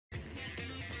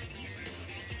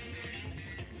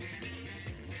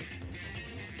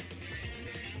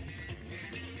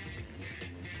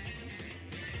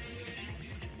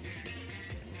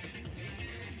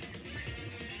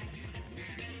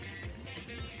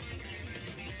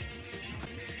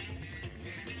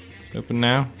Open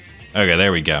now? Okay,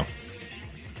 there we go.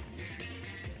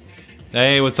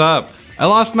 Hey, what's up? I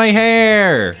lost my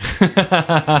hair!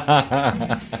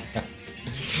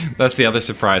 That's the other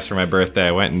surprise for my birthday.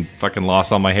 I went and fucking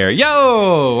lost all my hair.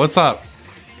 Yo! What's up?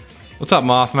 What's up,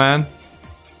 Mothman?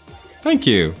 Thank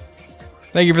you.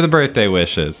 Thank you for the birthday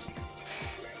wishes.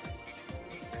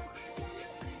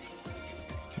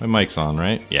 My mic's on,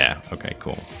 right? Yeah, okay,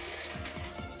 cool.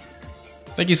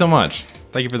 Thank you so much.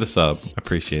 Thank you for the sub.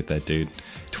 Appreciate that, dude.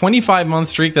 25-month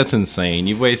streak? That's insane.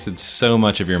 You've wasted so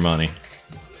much of your money.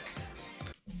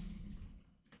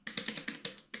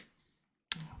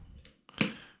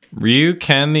 Ryu,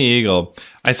 Ken the Eagle.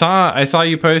 I saw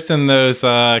you posting those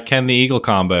Ken the Eagle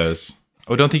combos.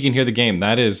 Oh, don't think you can hear the game.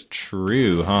 That is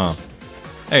true, huh?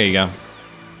 There you go.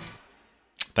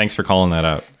 Thanks for calling that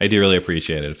out. I do really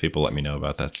appreciate it if people let me know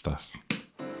about that stuff.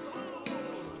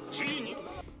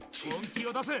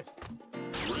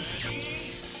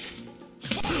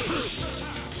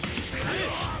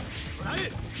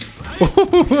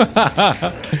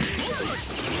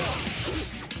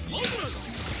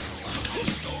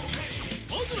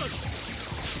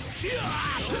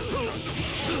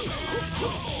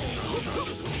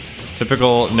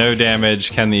 Typical no damage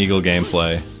Ken the Eagle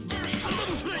gameplay.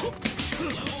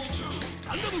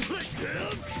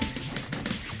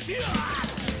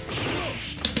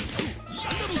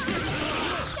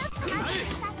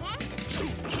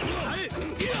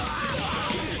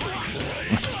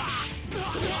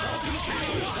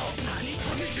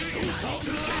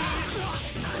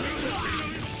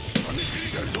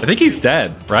 I think he's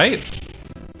dead, right?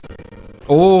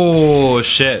 Oh,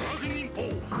 shit.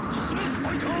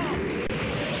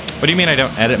 What do you mean I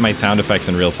don't edit my sound effects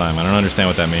in real time? I don't understand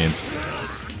what that means.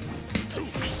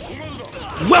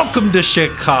 Welcome to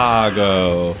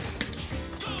Chicago!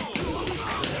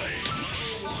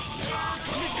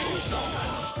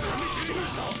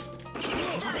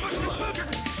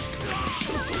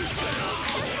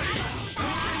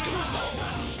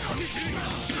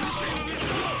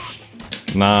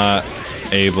 Not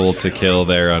able to kill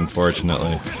there,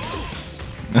 unfortunately.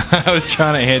 I was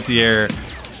trying to anti-air.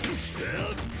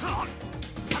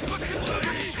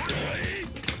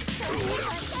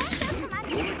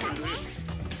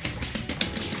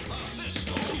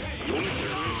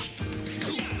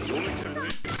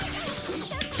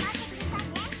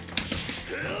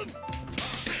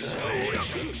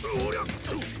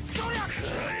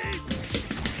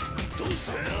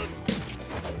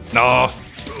 No.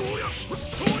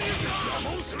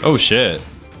 Oh shit.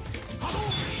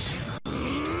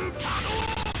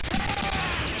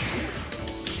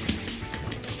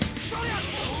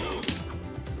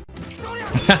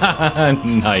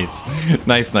 Nice.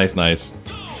 Nice, nice, nice.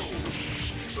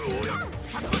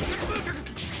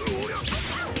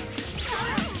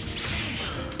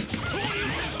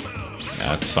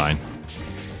 That's fine.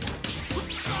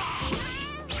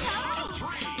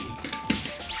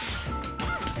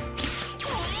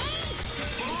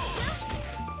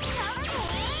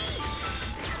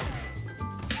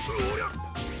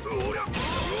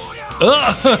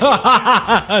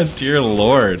 Dear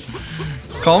Lord.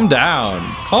 Calm down.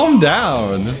 Calm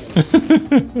down.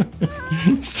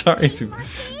 Sorry.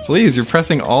 Please, you're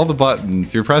pressing all the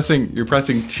buttons. You're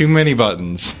pressing too many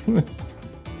buttons.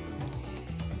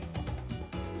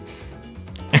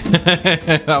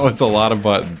 That was a lot of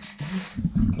buttons.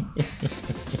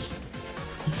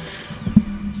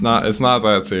 It's not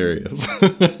that serious.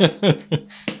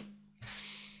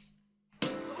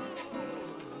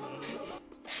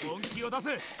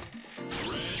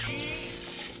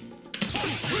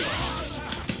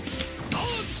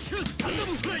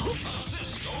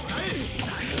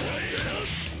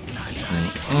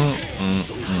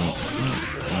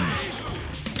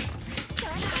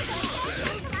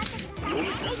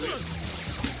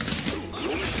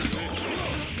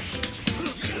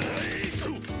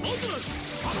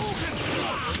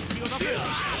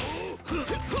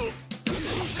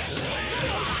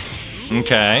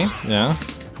 Okay, yeah.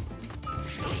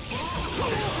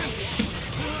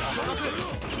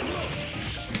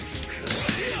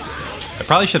 I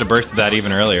probably should have bursted that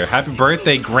even earlier. Happy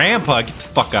birthday, Grandpa! Get the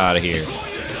fuck out of here.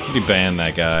 Maybe ban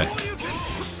that guy.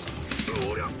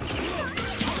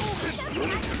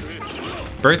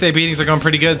 Birthday beatings are going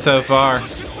pretty good so far.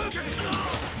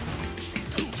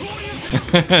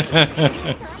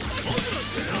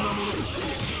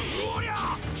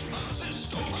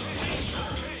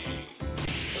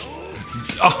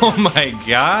 Oh my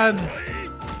god.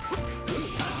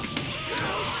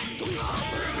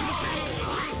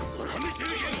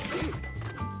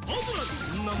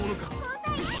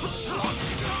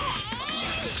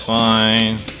 It's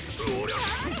fine.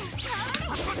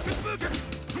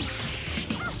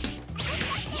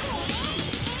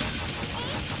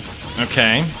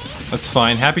 Okay, that's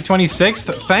fine. Happy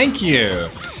 26th. Thank you.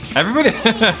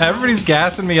 Everybody's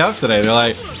gassing me up today. They're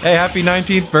like, "Hey, happy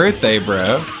 19th birthday,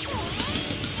 bro."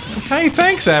 Hey,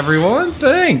 thanks everyone.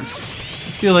 Thanks. I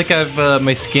feel like I've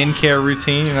my skincare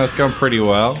routine. You know, it's going pretty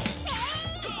well.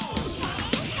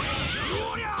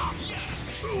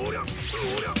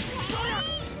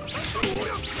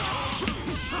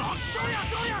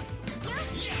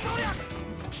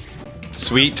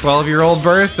 Sweet 12-year-old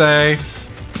birthday.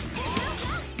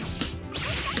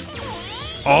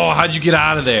 Oh, how'd you get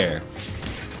out of there?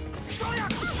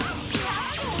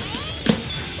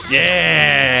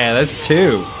 Yeah, that's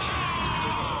 2.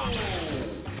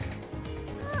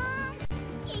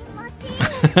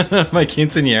 My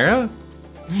quinceañera?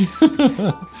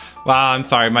 Wow, I'm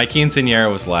sorry. My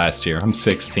quinceañera was last year. I'm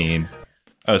 16.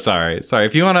 Oh, sorry. Sorry.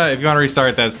 If you wanna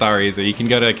restart that Starizu, you can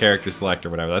go to a character select or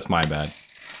whatever. That's my bad.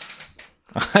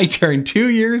 I turned 2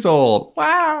 years old.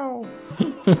 Wow.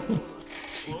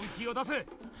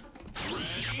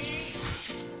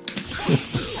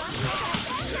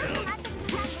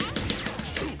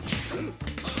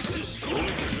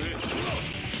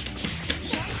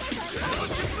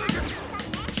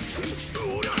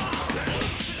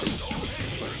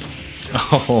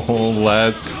 Oh,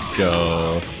 let's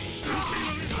go.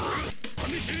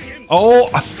 Oh,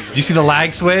 do you see the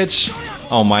lag switch?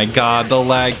 Oh my god, the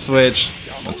lag switch.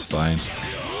 That's fine.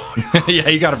 Yeah,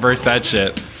 you gotta burst that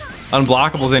shit.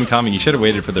 Unblockable's incoming. You should have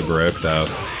waited for the Baroque, though.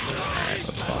 Alright,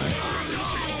 that's fine.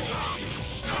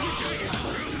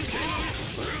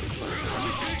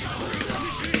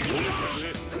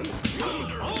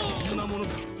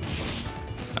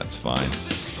 That's fine.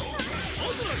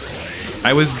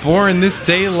 I was born this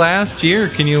day last year.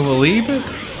 Can you believe it?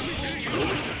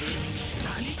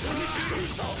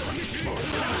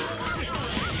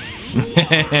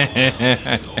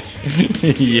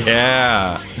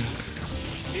 Yeah.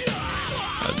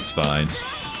 That's fine.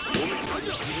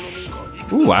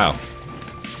 Ooh, wow.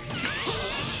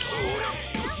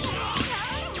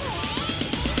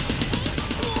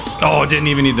 Oh, didn't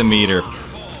even need the meter.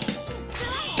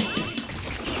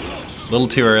 A little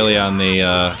too early on the,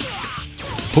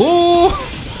 Ooh!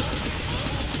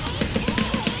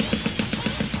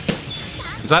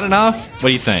 Is that enough? What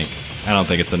do you think? I don't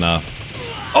think it's enough.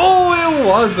 Oh, it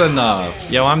was enough!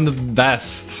 Yo, I'm the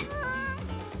best.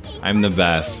 I'm the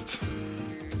best.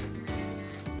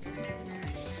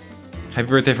 Happy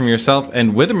birthday from yourself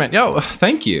and Witherman. Yo,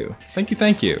 thank you. Thank you,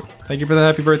 thank you. Thank you for the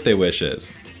happy birthday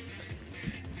wishes.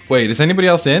 Wait, is anybody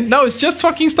else in? No, it's just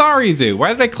fucking Starizu.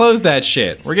 Why did I close that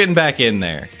shit? We're getting back in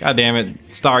there. God damn it.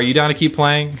 Star, you down to keep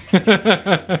playing?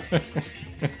 I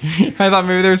thought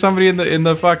maybe there was somebody in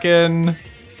the fucking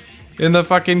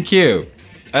queue.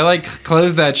 I like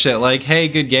closed that shit like, hey,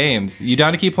 good games. You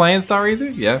down to keep playing,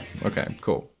 Starizu? Yeah? Okay,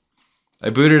 cool. I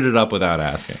booted it up without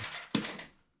asking.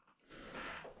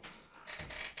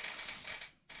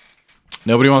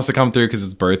 Nobody wants to come through because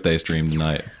it's birthday stream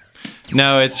tonight.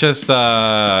 No, it's just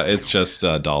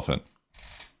Dolphin.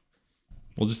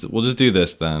 We'll just do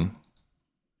this then.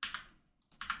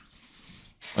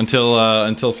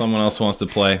 Until someone else wants to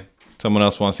play. Someone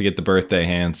else wants to get the birthday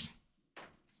hands.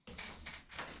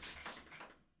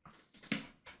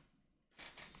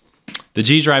 The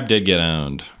G drive did get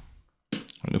owned. Want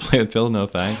to play with Phil? No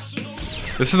thanks.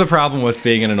 This is the problem with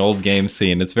being in an old game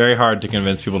scene. It's very hard to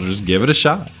convince people to just give it a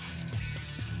shot.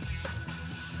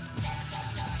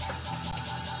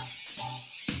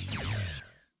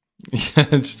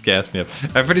 Just gas me up.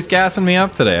 Everybody's gassing me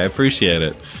up today. I appreciate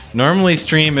it. Normally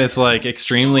stream is like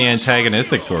extremely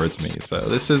antagonistic towards me, so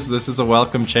this is a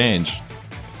welcome change.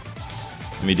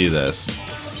 Let me do this.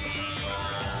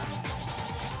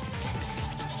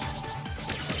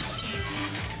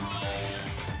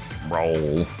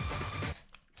 Roll.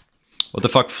 What the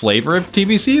fuck flavor of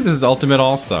TvC? This is Ultimate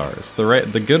All Stars,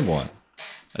 the good one.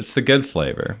 That's the good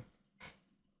flavor.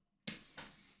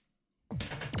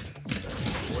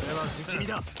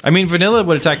 I mean, vanilla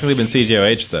would have technically been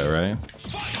CJOH though, right?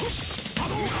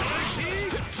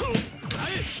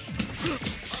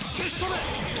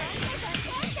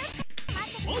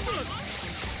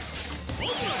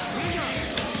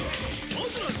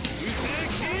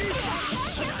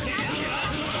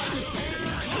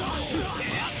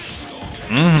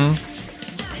 Mm-hmm.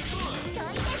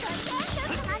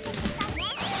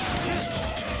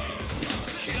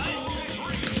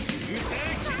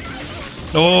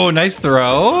 Oh, nice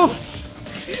throw.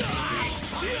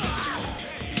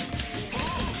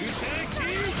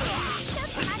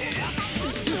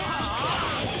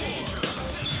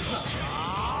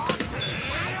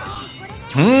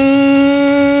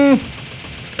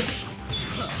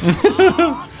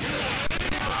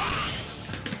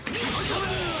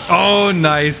 Oh,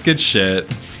 nice. Good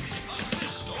shit.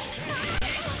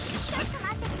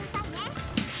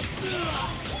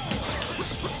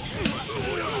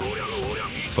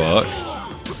 Fuck.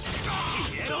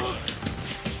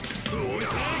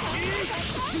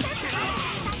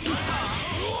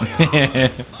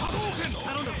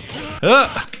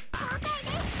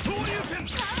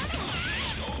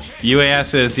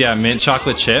 UAS is, yeah, mint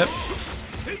chocolate chip.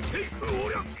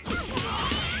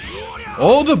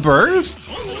 Oh, the burst?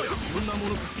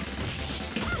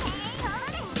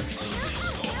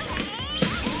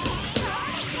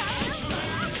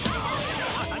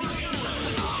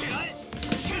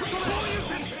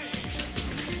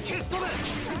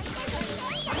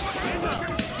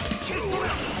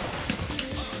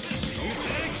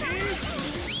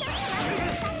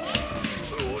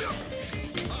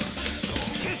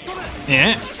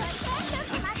 Yeah.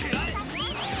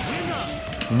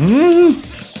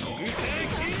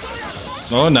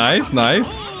 Oh, nice,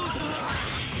 nice.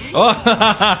 Oh.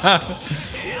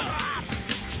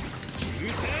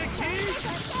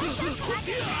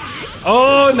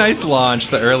 Oh, nice launch,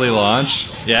 the early launch.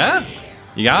 Yeah?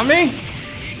 You got me?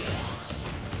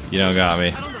 You don't got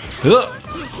me. Ugh.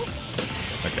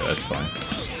 Okay, that's fine.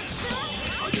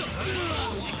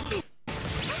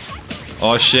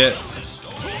 Oh, shit.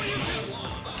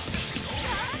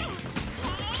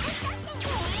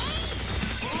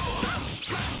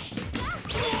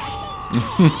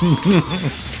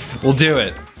 We'll do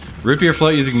it. Root beer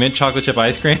float using mint chocolate chip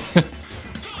ice cream.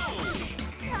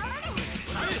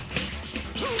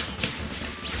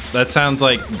 That sounds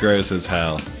like gross as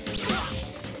hell.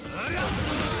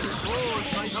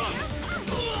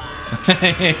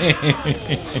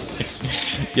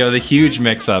 Yo, the huge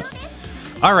mix-ups.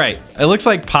 All right, it looks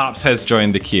like Pops has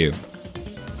joined the queue.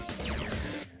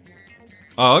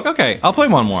 Oh, okay. I'll play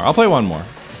one more. I'll play one more.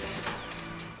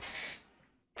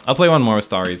 I'll play one more with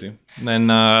Starizu, and then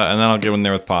I'll get in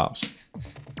there with Pops.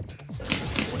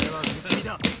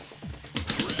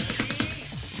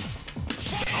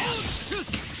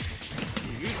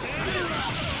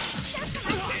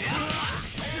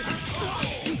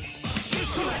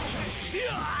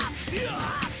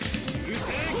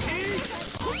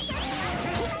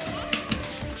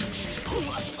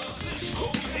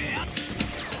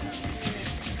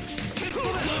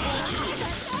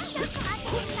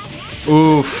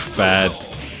 Oof, bad.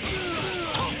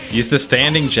 Use the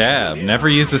standing jab. Never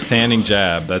use the standing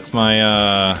jab. That's my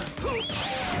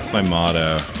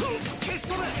motto.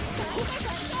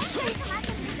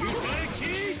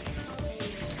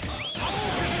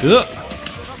 Ugh.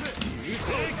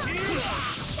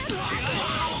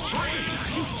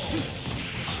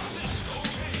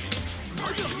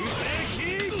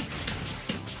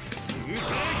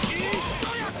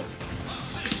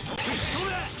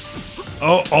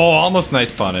 Oh, almost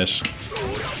nice punish.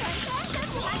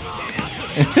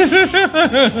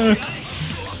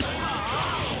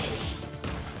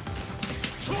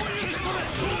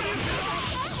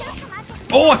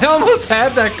 Oh, I almost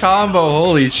had that combo.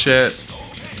 Holy shit.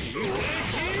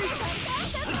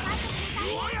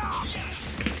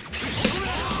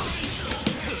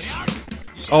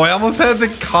 Oh, I almost had the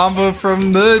combo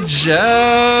from the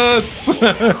Jets.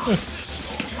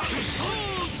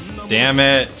 Damn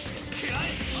it.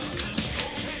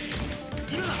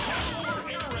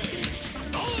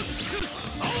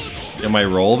 Am I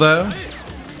roll though?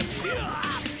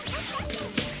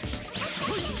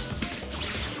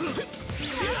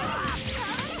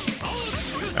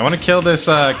 I want to kill this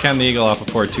Ken the Eagle off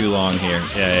before too long here.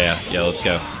 Yeah, let's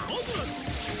go.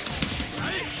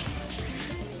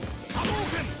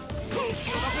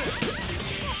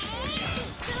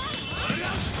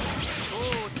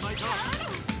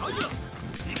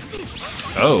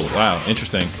 Oh, wow,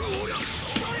 interesting.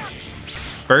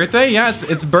 Birthday? Yeah,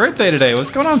 it's birthday today. What's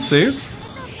going on, Sue?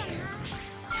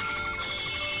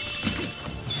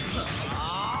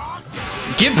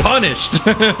 Get punished!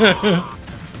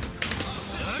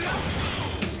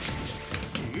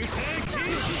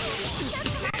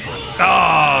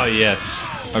 Oh, yes.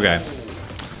 Okay.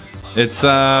 It's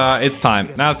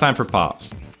time. Now it's time for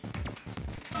Pops.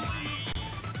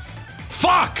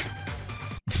 Fuck!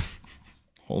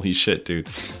 Holy shit, dude.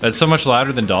 That's so much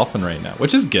louder than Dolphin right now,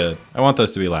 which is good. I want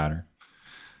those to be louder.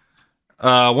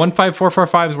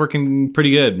 15445 is working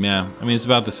pretty good, yeah. I mean, it's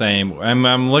about the same.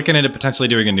 I'm looking into potentially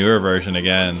doing a newer version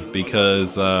again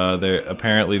because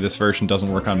apparently this version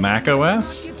doesn't work on Mac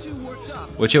OS,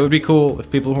 which it would be cool if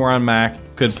people who are on Mac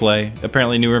could play.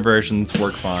 Apparently newer versions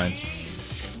work fine.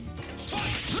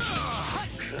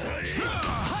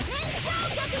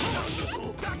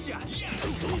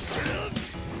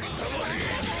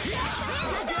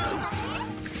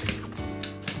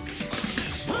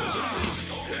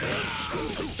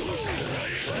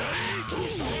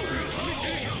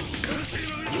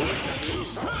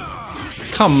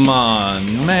 Come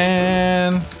on,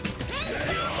 man.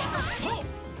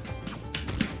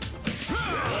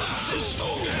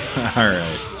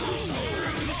 Alright.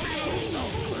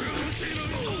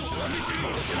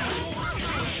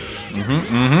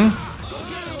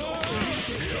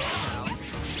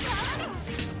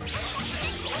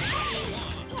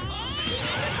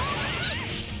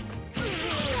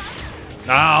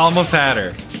 Ah, almost had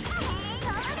her.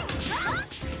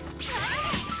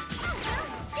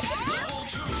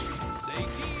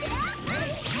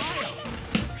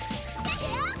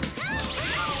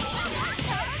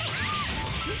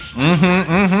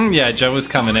 Yeah, Joe was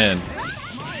coming in.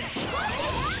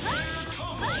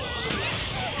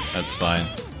 That's fine.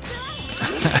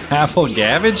 Apple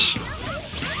Gabbage?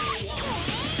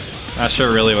 Not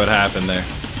sure really what happened there.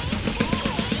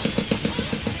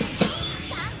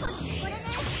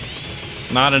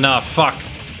 Not enough, fuck.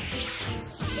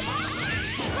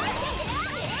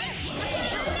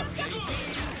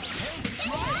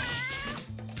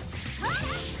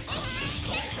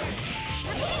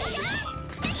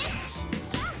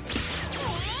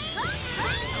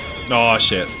 Oh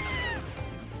shit.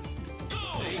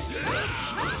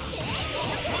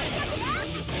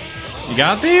 You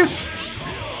got these?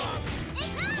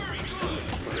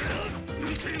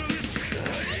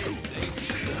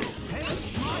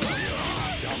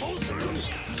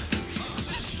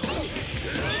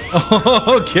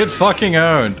 Oh, get fucking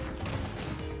owned.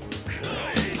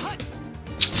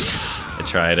 I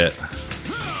tried it.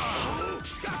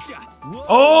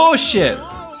 Oh shit.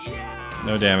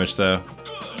 No damage though.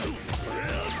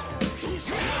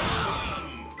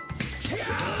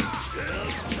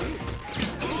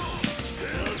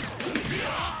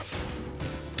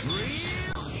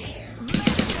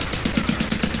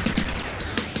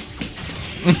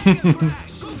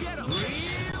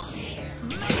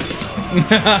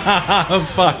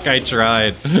 Fuck, I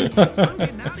tried.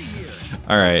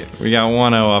 Alright, we got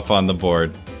 1-0 up on the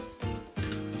board.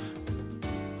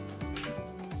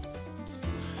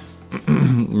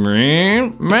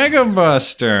 Mega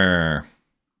Buster.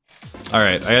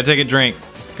 Alright, I gotta take a drink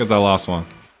because I lost one.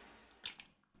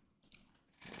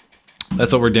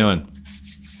 That's what we're doing.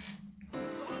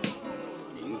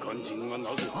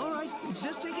 Alright,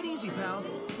 just take it easy, pal.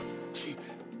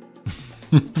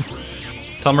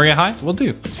 Tell Maria hi? We'll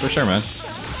do, for sure, man.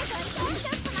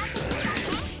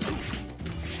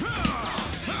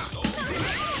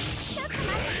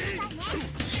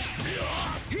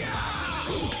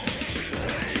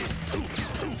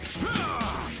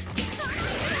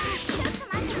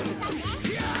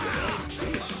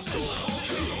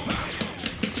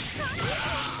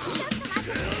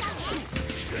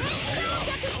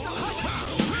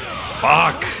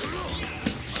 Fuck!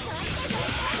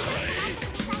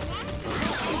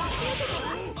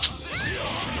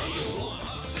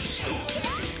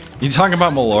 You talking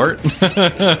about Malort?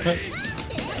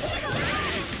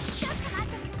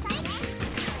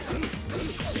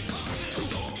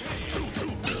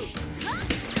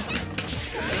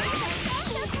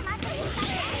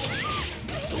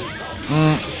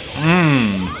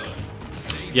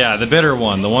 Yeah, the bitter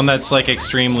one. The one that's like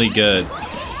extremely good.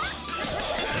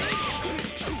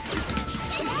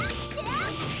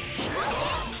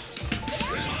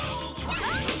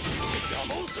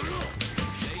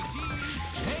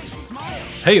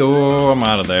 Hey, oh, I'm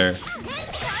out of there.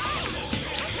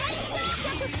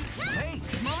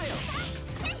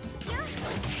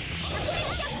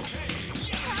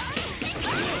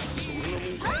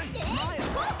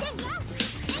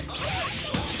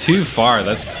 It's too far,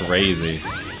 that's crazy.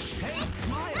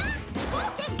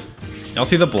 Y'all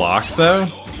see the blocks though?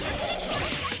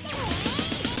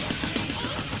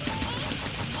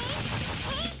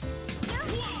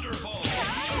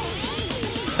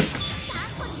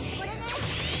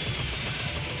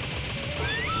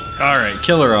 Alright,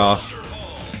 kill her off.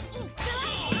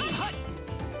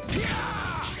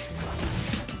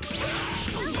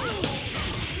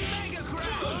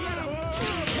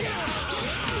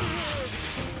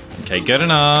 Okay, good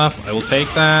enough. I will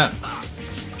take that.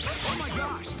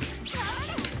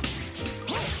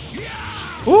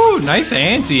 Ooh, nice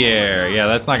anti-air. Yeah,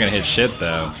 that's not gonna hit shit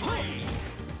though.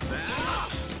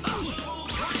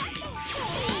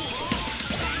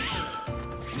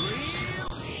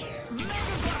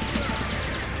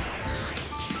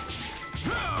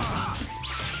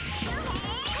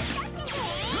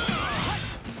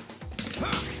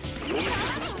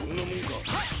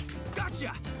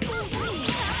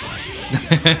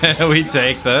 We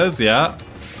take those, yeah.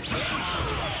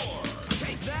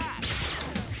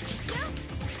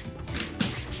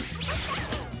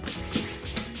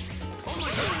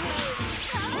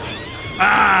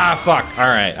 Ah, fuck. All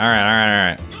right, all right, all right, all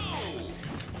right.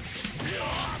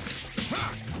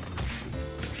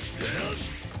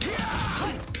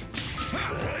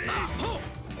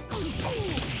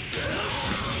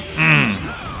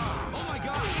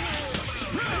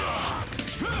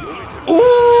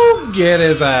 Ooh, get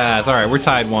his ass. All right, we're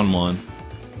tied 1-1.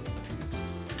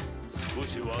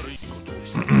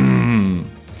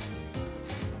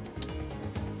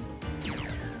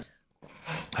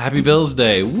 Happy Bills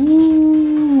Day.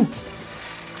 Woo!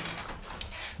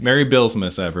 Merry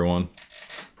Billsmas, everyone.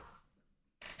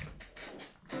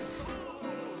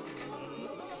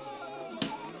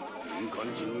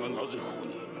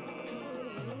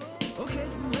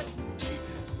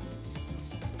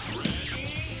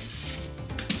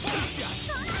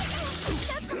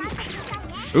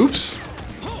 Oops.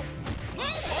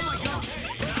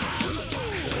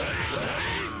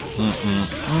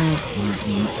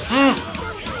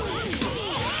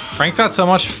 Frank's got so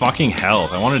much fucking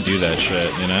health. I want to do that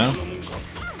shit, you know?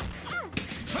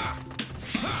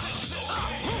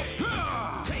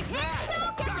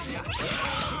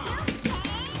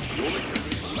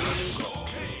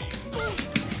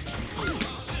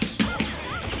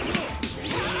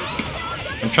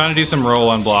 I'm trying to do some roll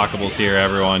unblockables here,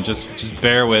 everyone. Just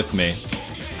bear with me.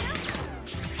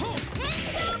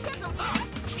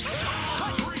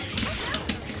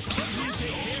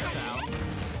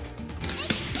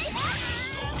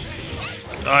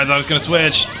 Oh, I thought I was gonna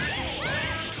switch.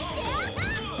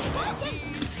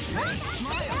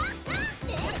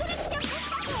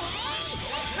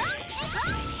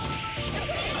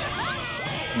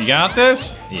 You got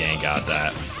this? You ain't got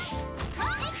that.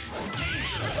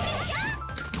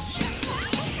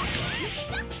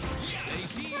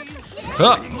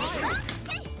 Huh.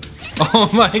 Oh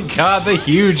my god, the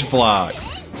huge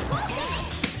blocks.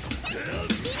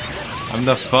 I'm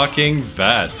the fucking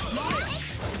best.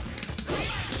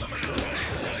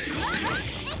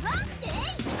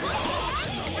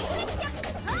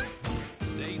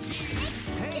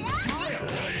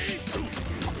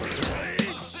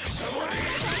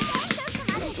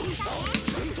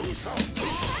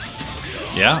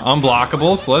 Yeah,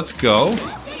 unblockables, let's go.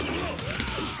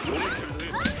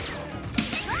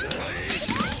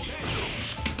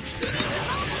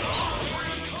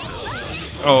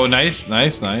 Oh, nice,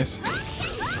 nice, nice.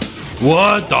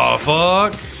 What the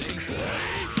fuck?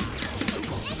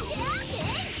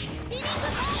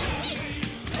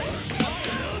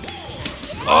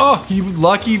 Oh, you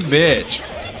lucky bitch.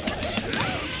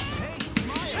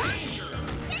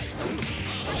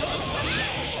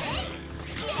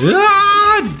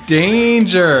 Ah,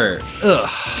 danger. Ugh.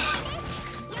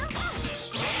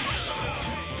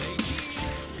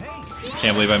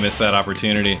 Can't believe I missed that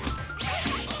opportunity.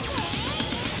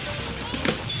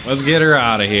 Let's get her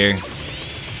out of here.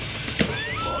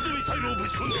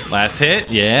 Last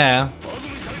hit? Yeah.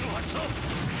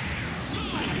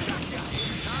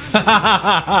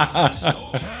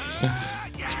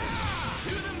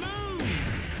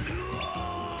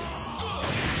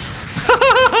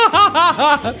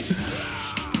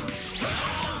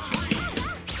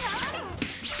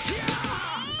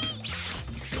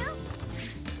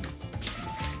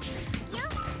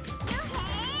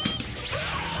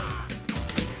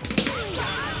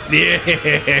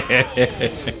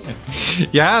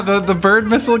 Yeah, the bird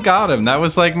missile got him. That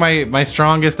was like my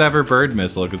strongest ever bird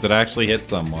missile because it actually hit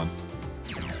someone.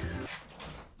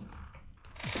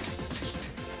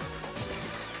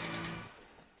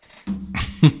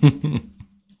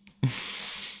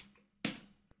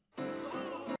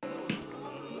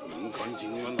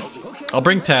 I'll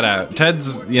bring Ted out.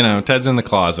 Ted's, you know, Ted's in the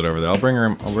closet over there. I'll bring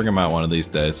him out one of these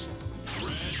days.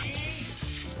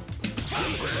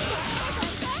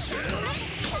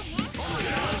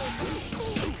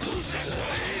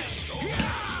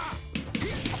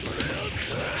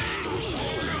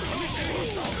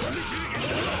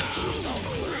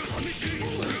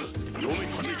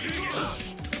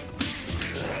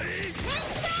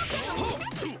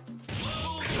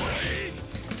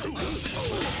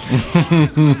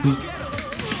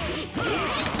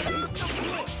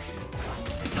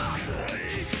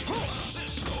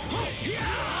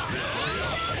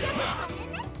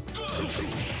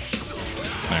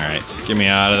 Alright, get me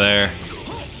out of there.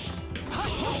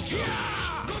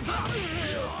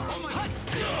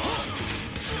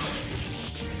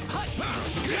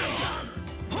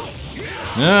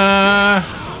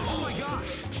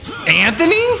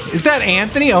 Anthony? Is that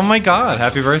Anthony? Oh my god,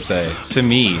 happy birthday to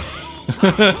me.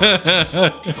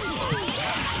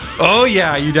 Oh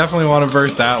yeah, you definitely want to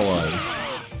burst that one.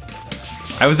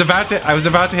 I was about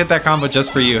to hit that combo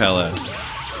just for you, Hella.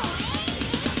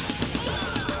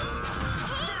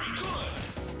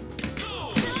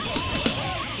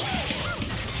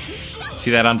 See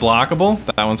that unblockable?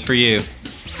 That one's for you.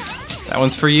 That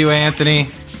one's for you, Anthony.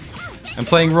 I'm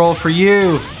playing roll for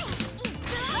you.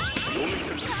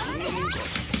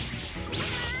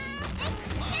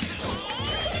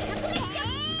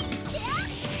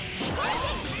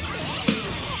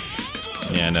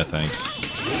 Yeah, no thanks.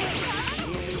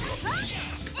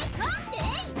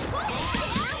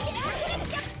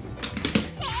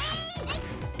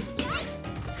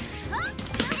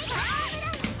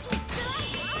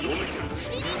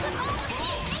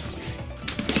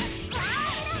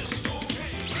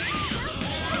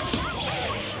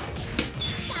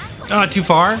 Oh, too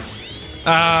far?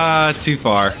 Too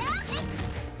far.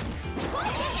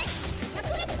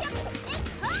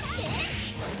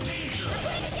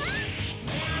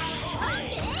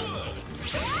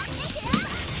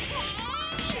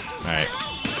 Alright.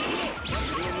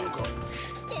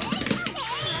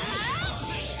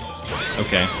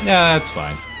 Okay. Yeah, that's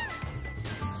fine.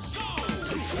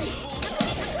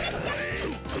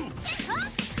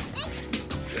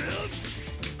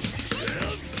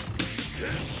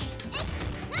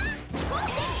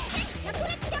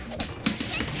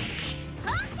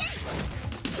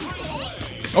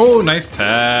 Oh, nice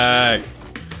tag.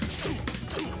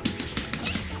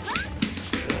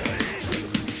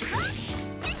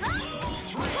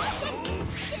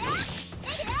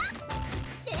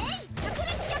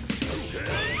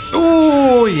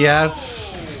 Oh,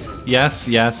 yes. Yes,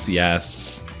 yes,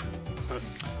 yes.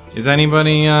 Is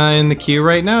anybody in the queue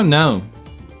right now? No. All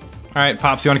right,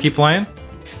 Pops, you want to keep playing?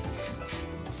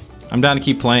 I'm down to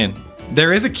keep playing.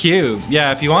 There is a queue.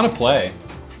 Yeah, if you want to play.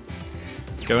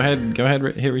 Go ahead,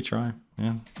 hit retry.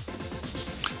 Yeah.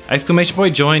 Exclamation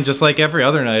point join just like every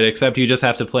other night, except you just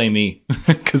have to play me.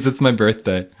 Because it's my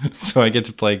birthday. So I get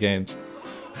to play games.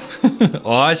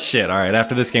 Oh shit, alright,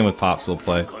 after this game with Pops we'll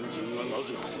play.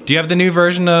 Do you have the new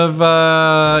version of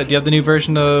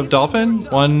Dolphin?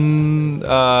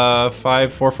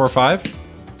 15445?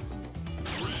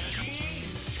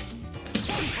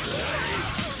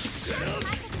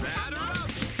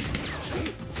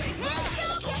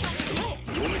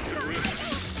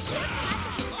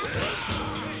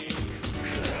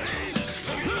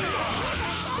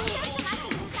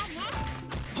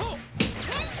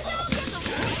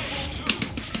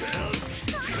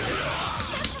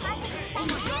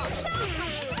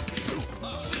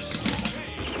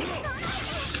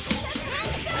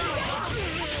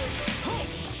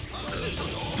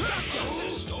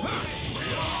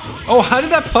 Oh, how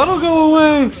did that puddle go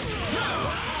away?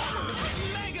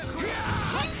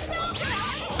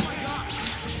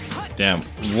 Damn,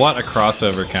 what a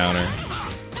crossover counter.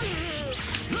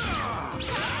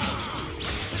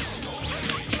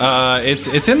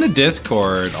 It's in the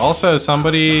Discord. Also,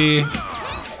 somebody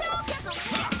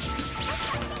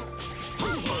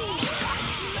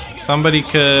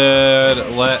could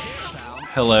let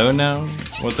Hello know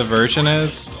what the version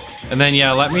is. And then,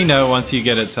 yeah, let me know once you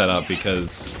get it set up,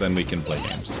 because then we can play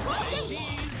games.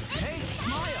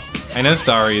 I know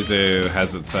Starizu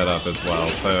has it set up as well,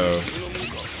 so...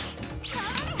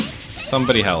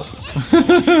 somebody help.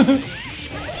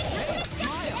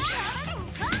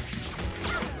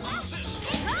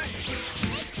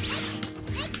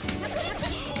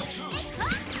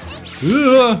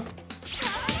 Ugh.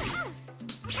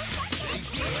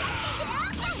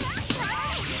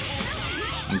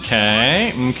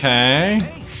 Okay, okay.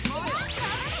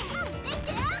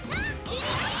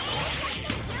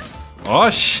 Oh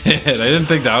shit, I didn't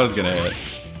think that was gonna hit.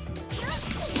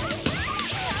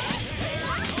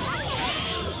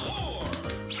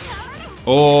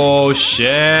 Oh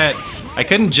shit. I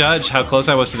couldn't judge how close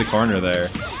I was to the corner there.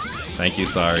 Thank you,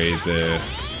 Starizu.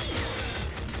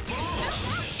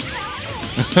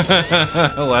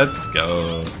 Let's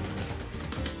go.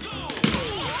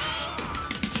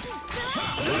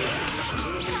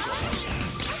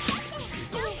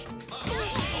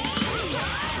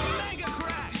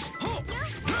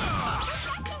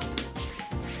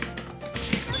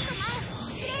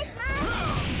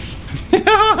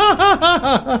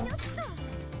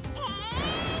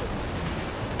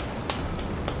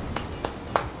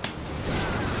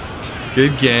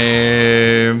 Good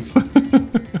games.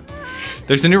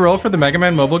 There's a new role for the Mega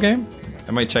Man mobile game?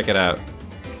 I might check it out.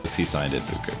 He signed it,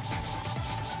 okay.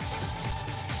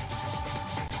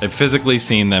 I've physically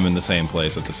seen them in the same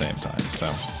place at the same time,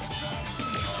 so.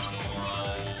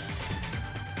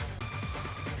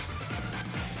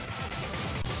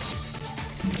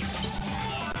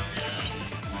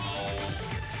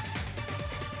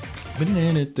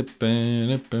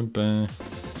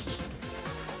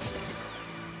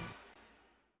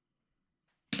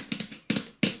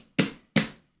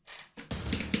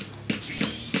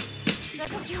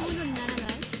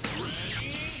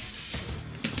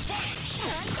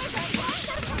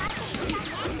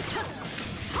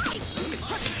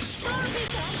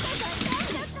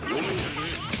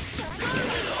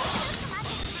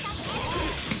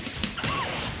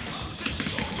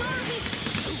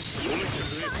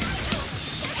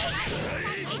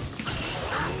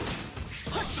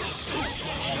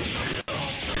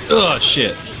 Oh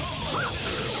shit.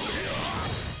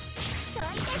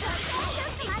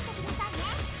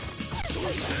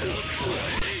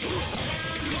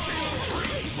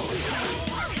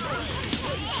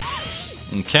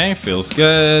 Okay, feels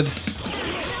good.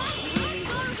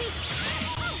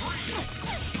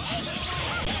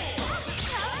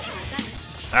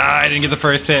 I didn't get the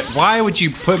first hit. Why would you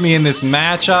put me in this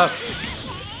matchup?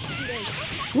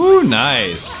 Woo,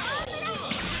 nice.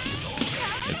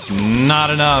 It's not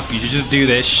enough. You should just do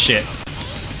this shit.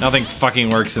 Nothing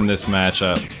fucking works in this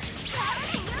matchup.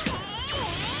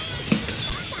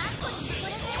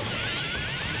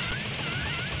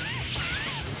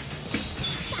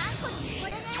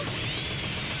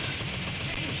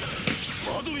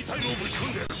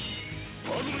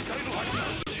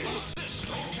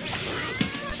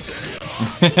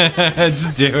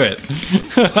 Just do it.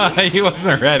 He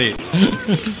wasn't ready.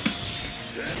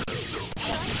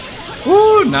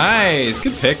 Ooh, nice.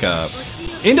 Good pickup.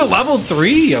 Into level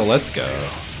 3. Yo, let's go.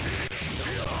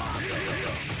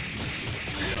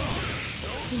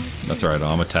 That's alright,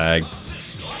 I'm a tag.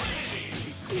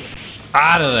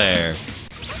 Out of there.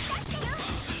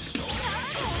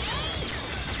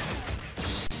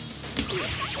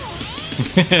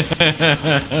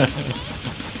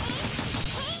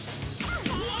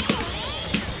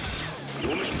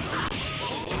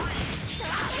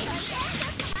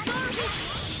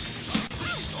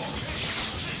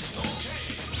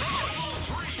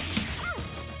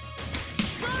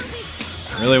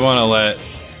 I really want to let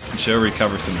Joe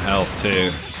recover some health too.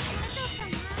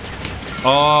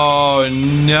 Oh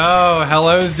no,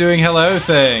 Hello's doing hello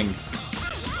things.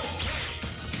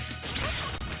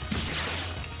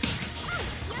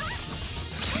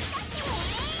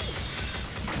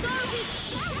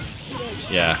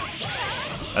 Yeah,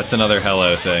 that's another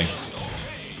hello thing.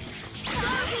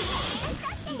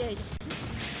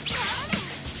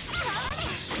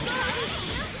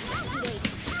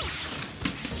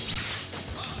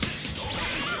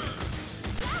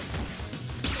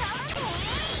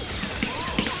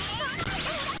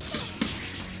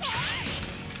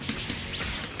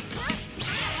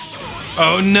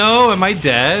 Oh no, am I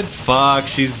dead? Fuck,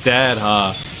 she's dead,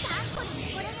 huh?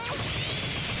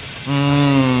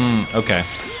 Okay.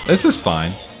 This is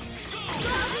fine.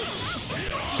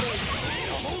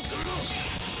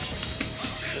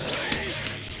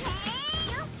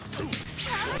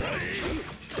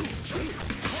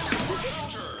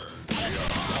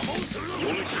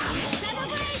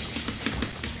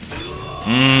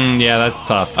 Yeah, that's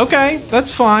tough. Okay,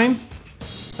 that's fine.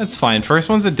 That's fine. First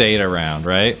one's a data round,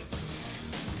 right?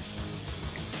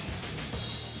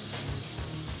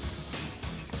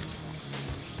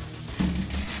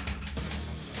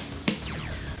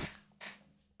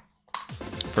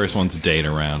 First one's a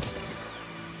data round.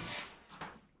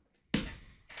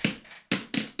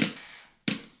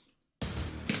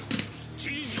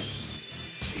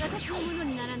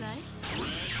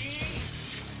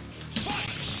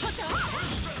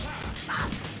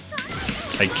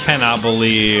 I cannot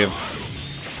believe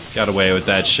got away with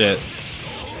that shit.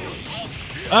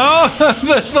 Oh,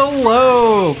 the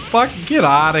low! Fuck, get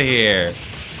out of here.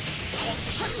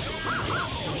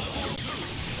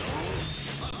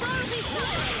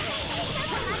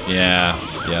 Yeah,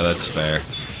 that's fair.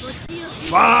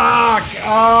 Fuck!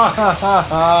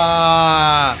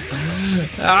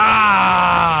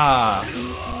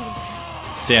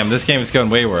 Damn, this game is going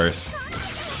way worse.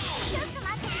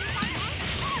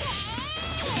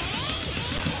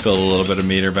 Build a little bit of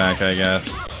meter back, I guess.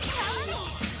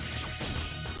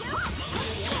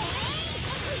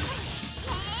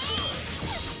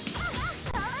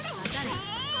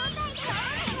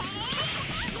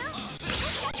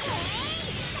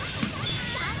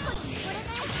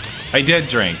 I did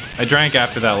drink. I drank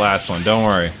after that last one, don't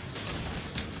worry.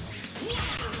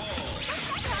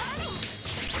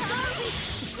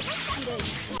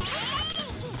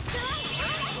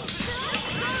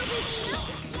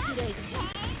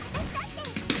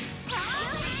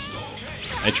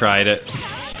 I tried it.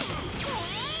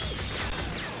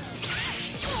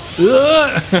 You're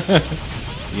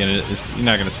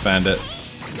not gonna spend it.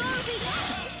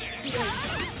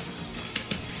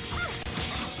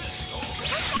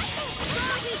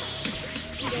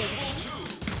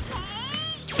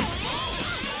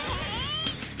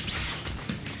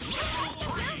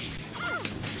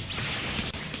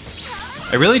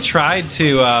 I really tried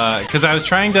to, because I was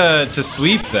trying to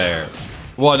sweep there.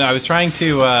 Well, no, I was trying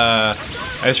to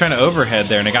overhead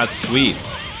there, and I got sweep.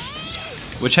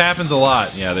 Which happens a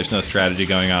lot. Yeah, there's no strategy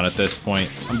going on at this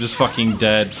point. I'm just fucking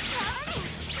dead.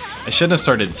 I shouldn't have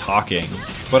started talking.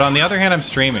 But on the other hand, I'm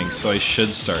streaming, so I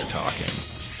should start talking.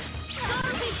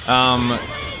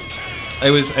 I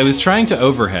was trying to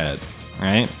overhead,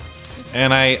 right?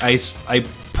 And I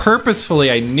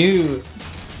purposefully, I knew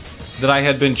that I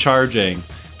had been charging,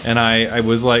 and I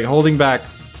was like holding back,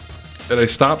 and I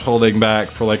stopped holding back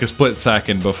for like a split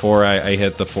second before I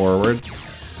hit the forward.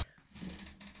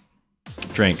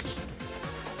 Drink.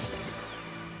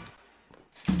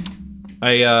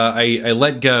 I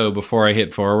let go before I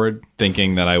hit forward,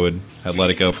 thinking that I would have let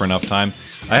it go for enough time.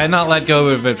 I had not let go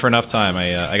of it for enough time.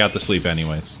 I got the sweep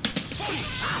anyways.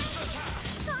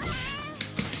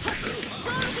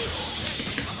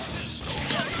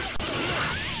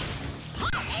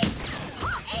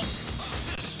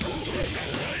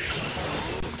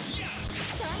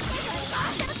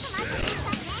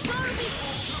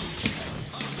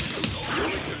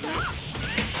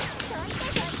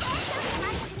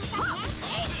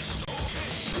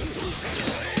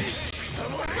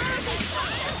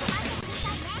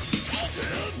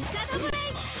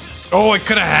 Oh, I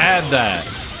could have had that.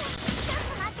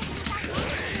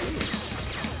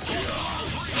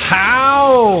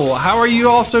 How? How are you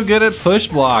all so good at push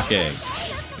blocking?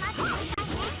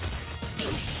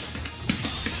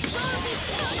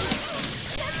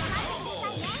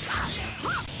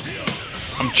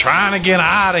 I'm trying to get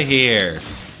out of here.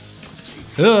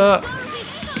 Okay,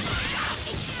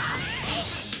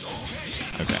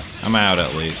 I'm out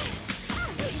at least.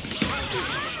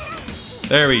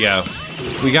 There we go.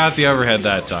 We got the overhead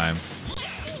that time.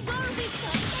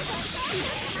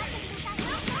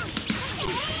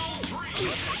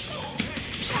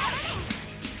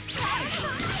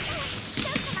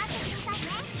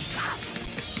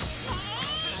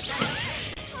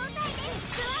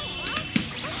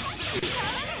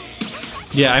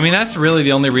 Yeah, I mean, that's really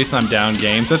the only reason I'm down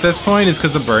games at this point is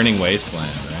because of Burning Wasteland,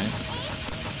 right?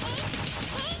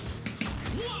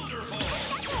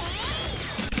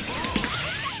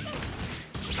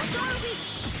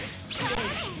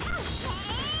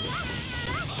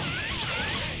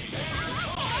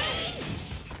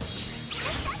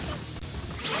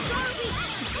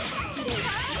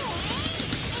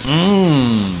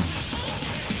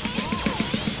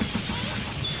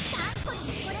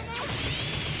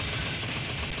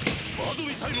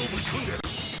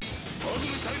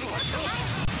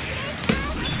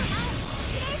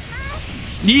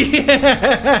 Yes!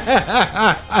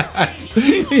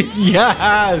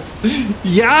 Yes!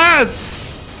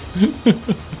 Yes!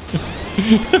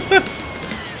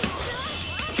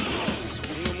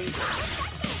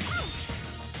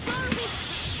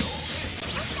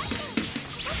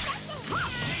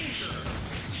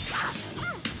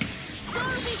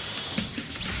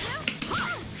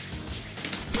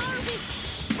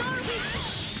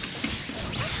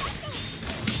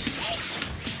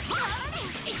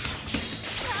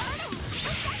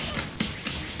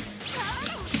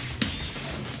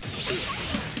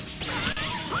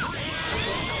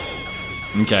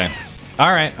 Okay.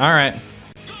 All right. All right.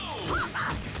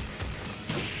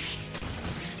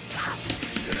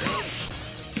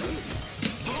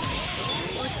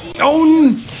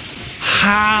 Oh,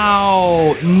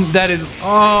 how? That is.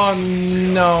 Oh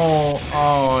no.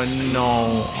 Oh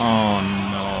no. Oh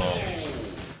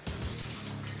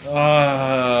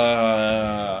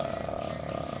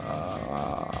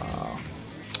no.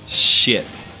 Shit.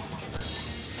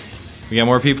 We got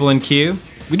more people in queue?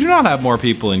 We do not have more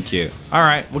people in queue.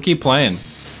 Alright, we'll keep playing.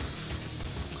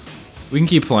 We can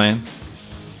keep playing.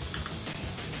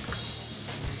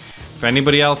 If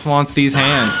anybody else wants these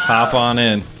hands, hop on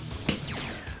in.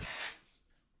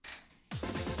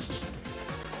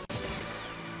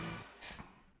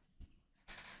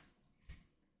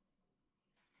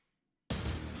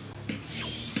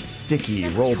 Sticky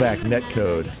rollback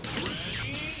netcode.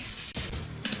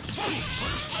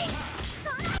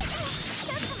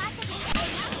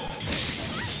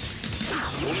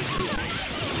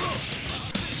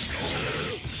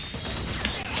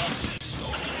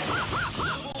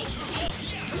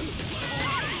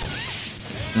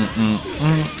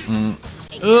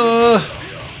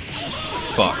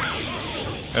 Fuck.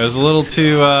 It was a little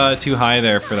too high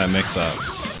there for that mix-up.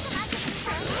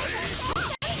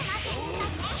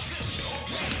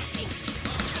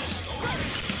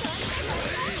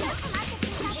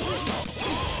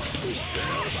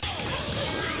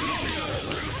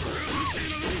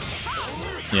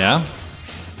 Yeah?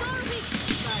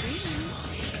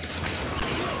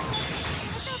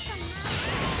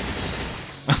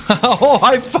 Oh,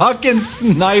 I fucking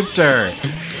sniped her!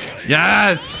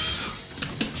 Yes!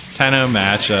 10-0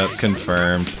 matchup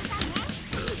confirmed.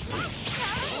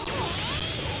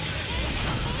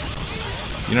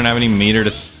 You don't have any meter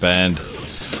to spend.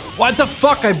 What the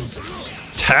fuck? I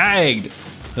tagged!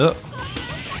 Oh.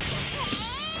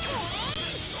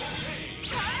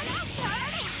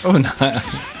 Oh, no.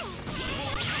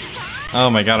 Oh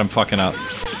my god, I'm fucking up.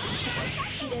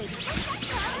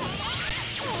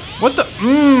 What the?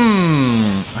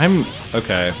 I'm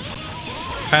okay.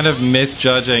 Kind of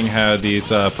misjudging how these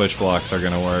push blocks are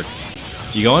gonna work.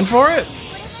 You going for it?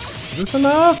 Is this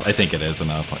enough? I think it is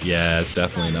enough. Yeah, it's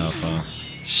definitely enough, huh?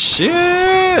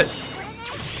 Shit!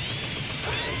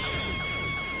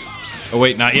 Oh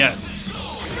wait, not yet.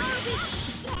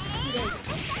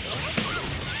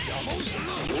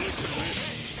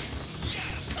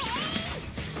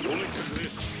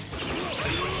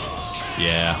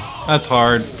 Yeah, that's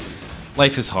hard.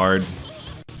 Life is hard.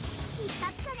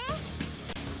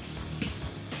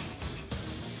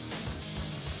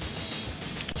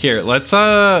 Here, let's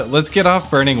get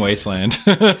off Burning Wasteland.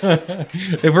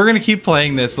 If we're gonna keep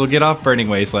playing this, we'll get off Burning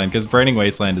Wasteland because Burning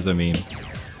Wasteland is a meme.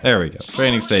 There we go.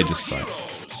 Training stage is fun.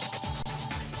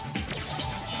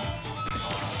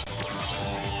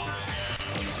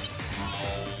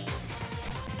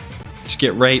 Just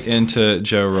get right into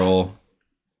Joe roll.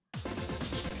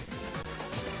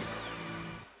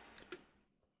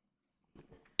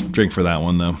 Drink for that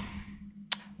one though.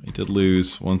 We did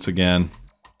lose once again.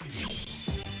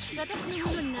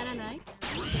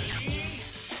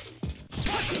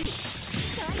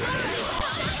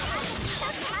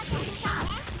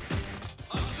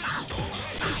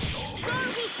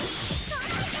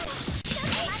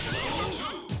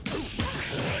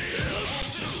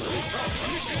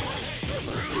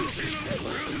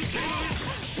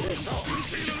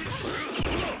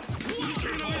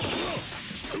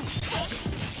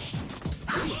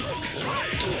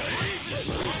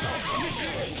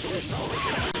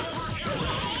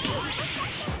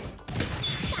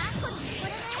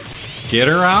 Get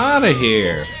her out of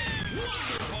here.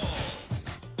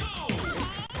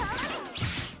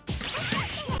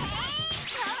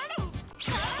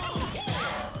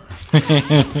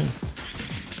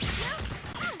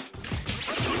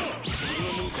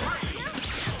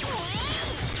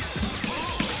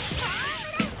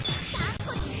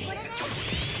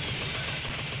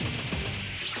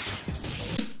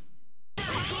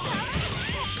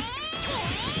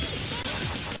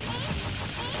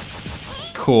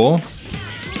 Cool.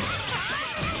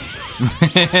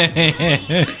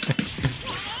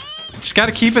 Just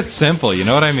gotta keep it simple, you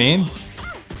know what I mean?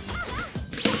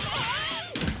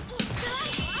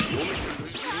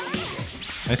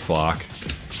 Nice block.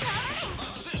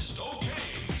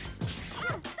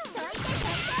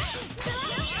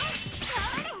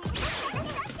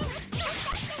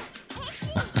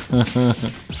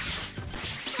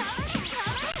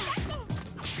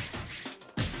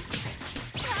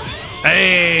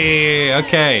 Hey,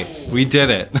 okay, we did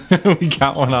it. We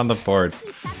got one on the board.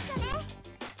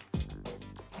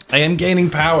 I am gaining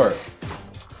power.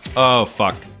 Oh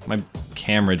fuck, my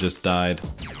camera just died.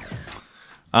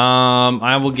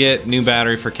 I will get new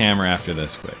battery for camera after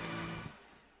this quick.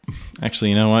 Actually,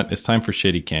 you know what? It's time for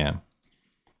Shitty Cam.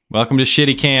 Welcome to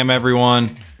Shitty Cam, everyone.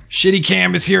 Shitty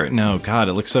Cam is here. No, God,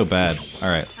 it looks so bad. All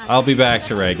right, I'll be back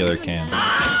to regular cam.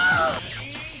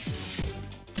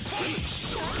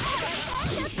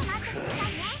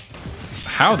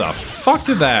 How the fuck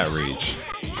did that reach?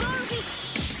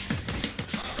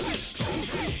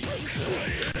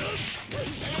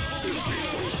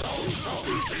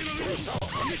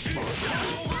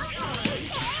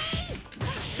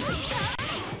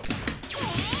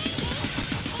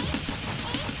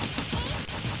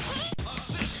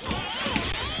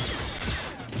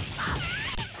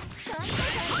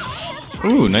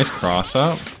 Ooh, nice cross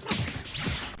up.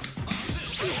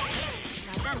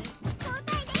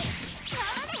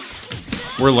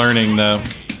 We're learning though,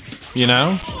 you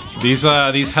know? These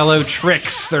hello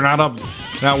tricks, they're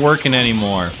not working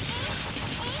anymore.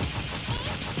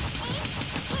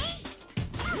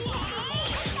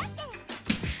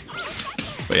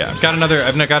 But yeah, I've got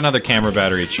another camera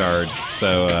battery charged,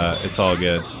 so it's all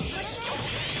good.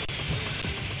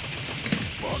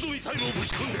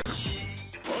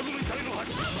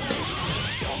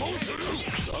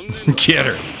 Get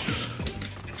her.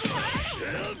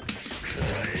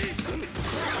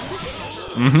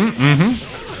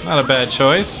 Not a bad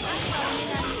choice.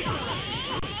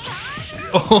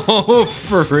 Oh,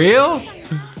 for real?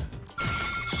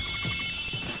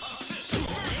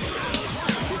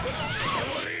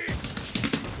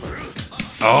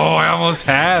 Oh, I almost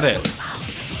had it.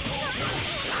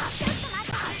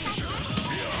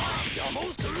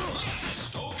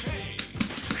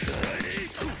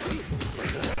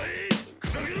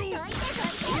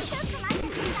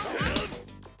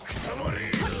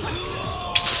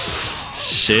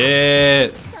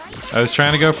 Shit. I was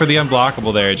trying to go for the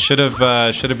unblockable there. It should have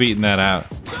beaten that out.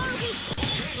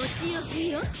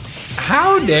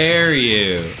 How dare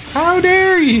you? How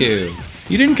dare you?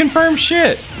 You didn't confirm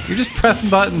shit. You're just pressing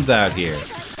buttons out here.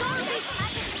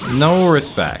 No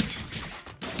respect.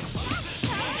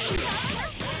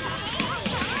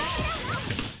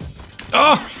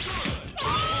 Oh!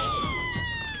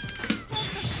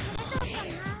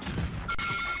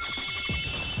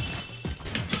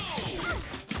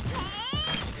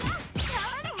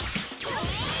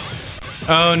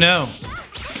 Oh no.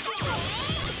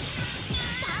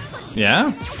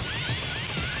 Yeah?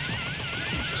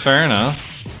 It's fair enough.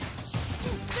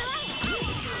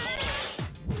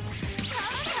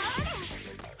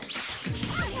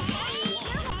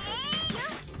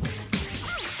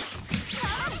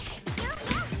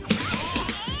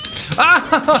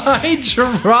 Ah! I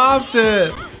dropped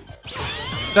it!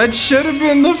 That should have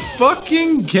been the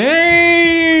fucking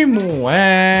game!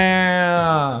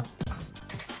 Wow.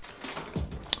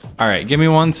 Alright, give me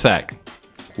 1 sec.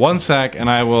 1 sec, and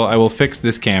I will fix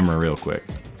this camera real quick.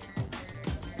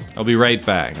 I'll be right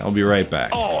back. I'll be right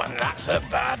back. Oh, and that's a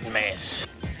bad mess.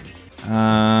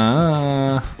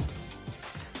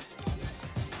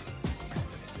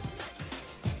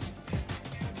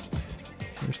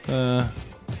 Where's the...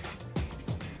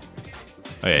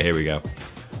 Oh yeah, here we go.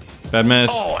 Bad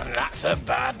miss. Oh, and that's a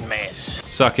bad mess.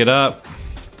 Suck it up.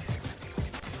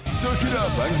 Suck it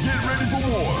up and get ready for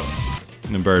more.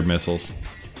 And then bird missiles.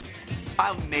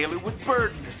 I'll nail it with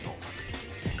bird missiles.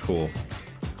 Cool.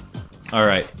 All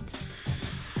right.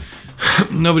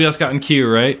 Nobody else got in queue,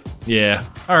 right? Yeah.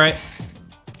 All right.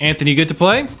 Anthony, good to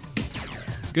play?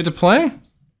 Good to play?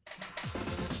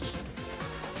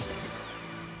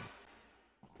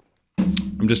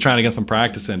 I'm just trying to get some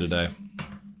practice in today.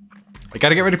 I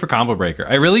gotta get ready for Combo Breaker.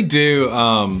 I really do,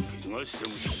 well,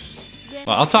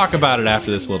 I'll talk about it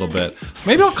after this a little bit.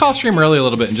 Maybe I'll call stream early a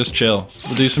little bit and just chill.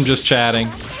 We'll do some just chatting.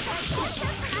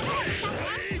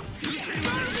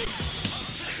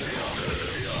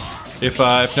 If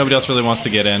nobody else really wants to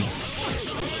get in.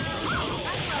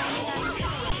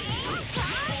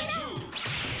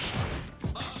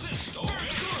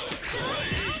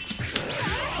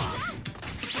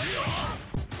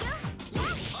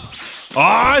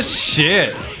 Oh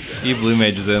shit!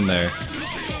 EBlueMage is in there.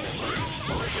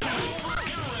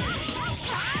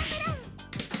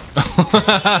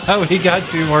 We got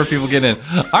 2 more people getting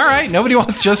in. Alright, nobody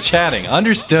wants just chatting.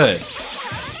 Understood.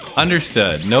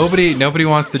 Understood. Nobody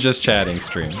wants the just chatting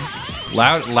stream.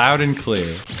 Loud and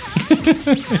clear.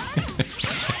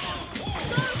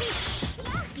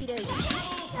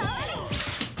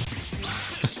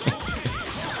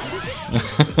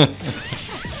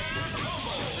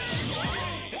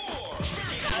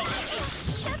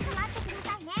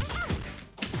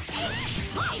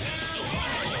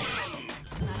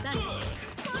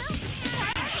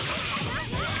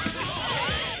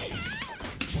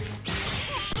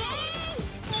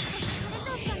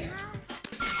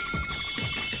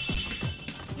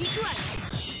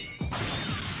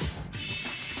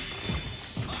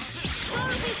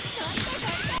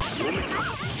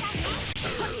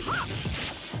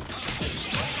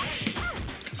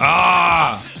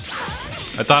 Ah!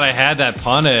 I thought I had that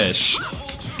punish.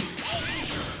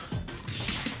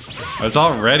 I was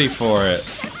all ready for it.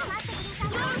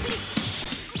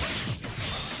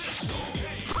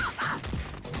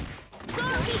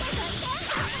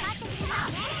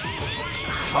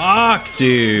 Fuck,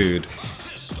 dude.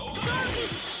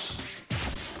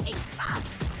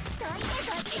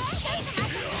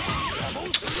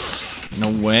 No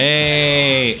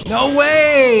way. No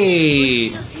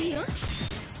way.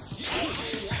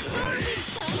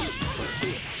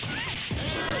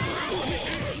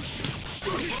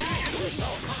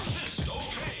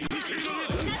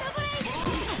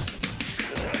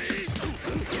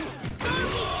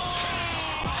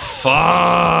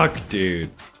 Fuck,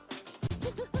 dude.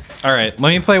 All right, let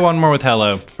me play one more with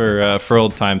Hello for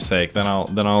old time's sake. Then I'll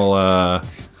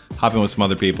hop in with some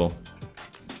other people.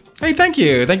 Hey, thank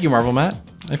you, Marvel Matt.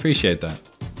 I appreciate that.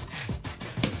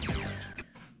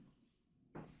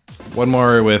 One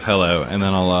more with Hello, and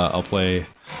then I'll play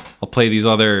these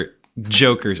other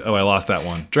jokers. Oh, I lost that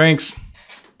one. Drinks.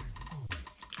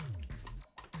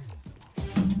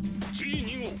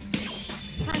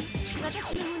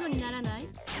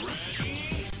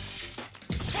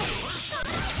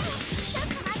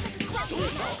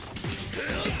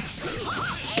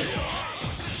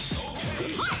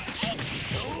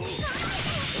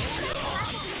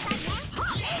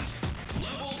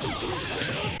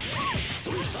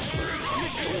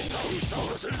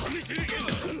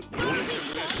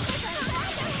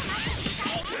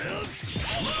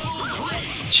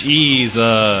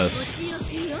 Jesus.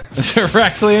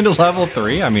 Directly into level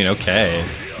 3? I mean, okay.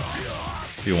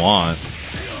 if you want.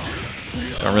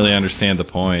 Don't really understand the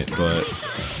point, but...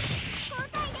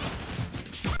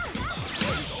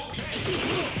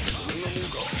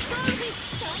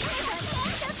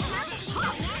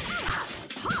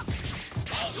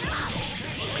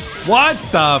 What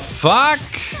the fuck?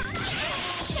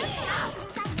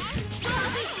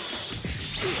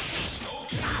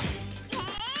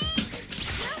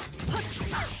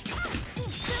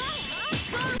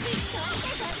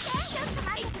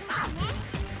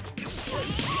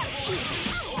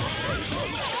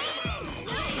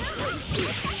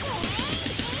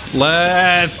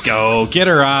 Let's go. Get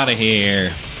her out of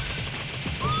here.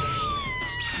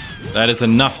 That is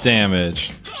enough damage.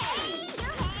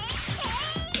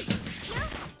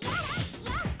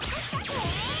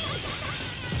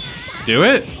 Do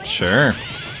it? Sure.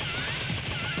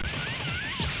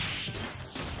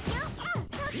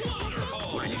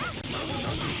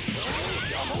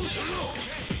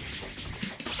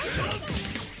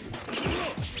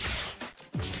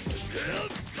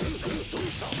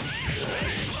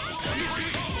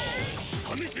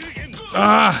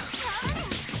 Ah!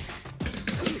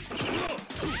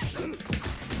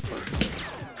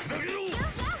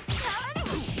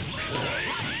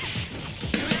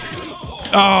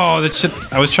 Oh, that shit.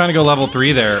 I was trying to go level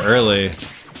 3 there early.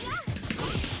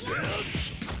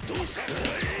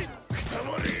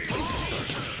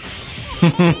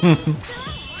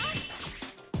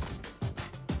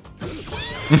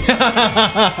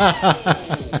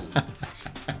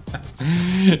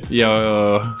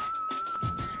 Yo.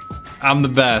 I'm the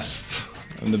best.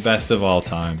 I'm the best of all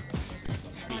time.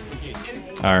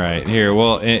 Alright, here.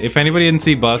 Well, if anybody didn't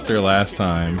see Buster last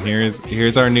time,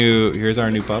 here's our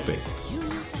new puppy.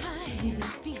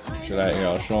 Should I? Here,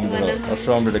 I'll show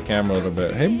him to the camera a little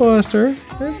bit. Hey, Buster.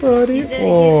 Hey, buddy.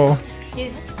 Oh.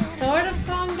 He's sort of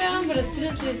calmed down, but as soon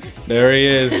as it's there he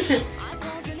is.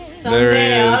 There he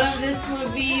is. All of this will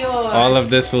be yours. All of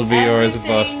this will be yours,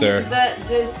 Everything Buster. that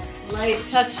this light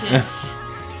touches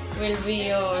will be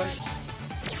yours.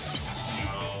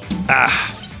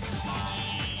 Ah.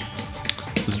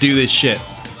 Let's do this shit.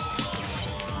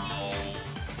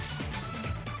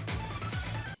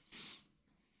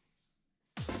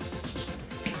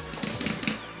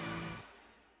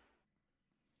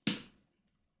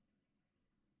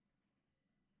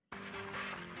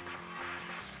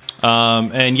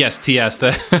 And yes, TS,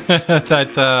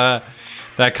 that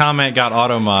comment got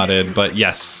auto-modded, but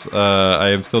yes, I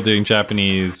am still doing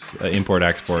Japanese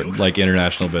import-export, like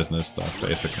international business stuff,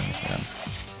 basically. Yeah.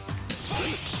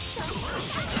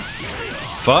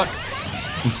 Fuck.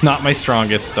 Not my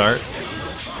strongest start.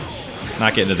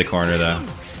 Not getting to the corner, though.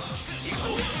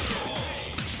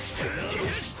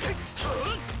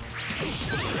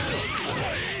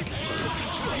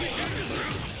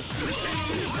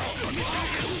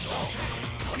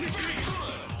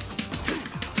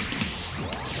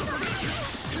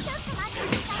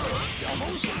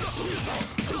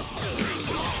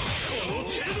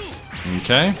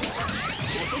 Okay.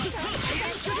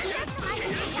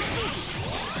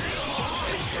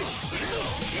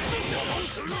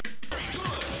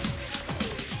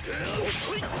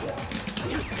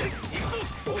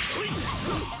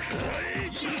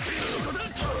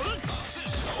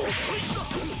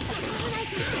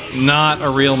 Not a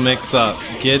real mix-up.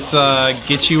 Get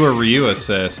you a Ryu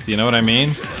assist. You know what I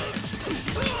mean?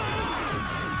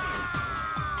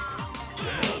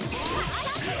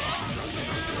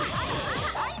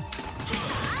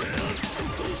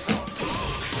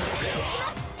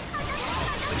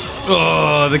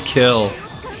 Oh, the kill.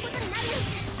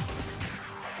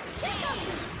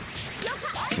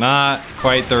 Not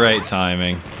quite the right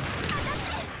timing.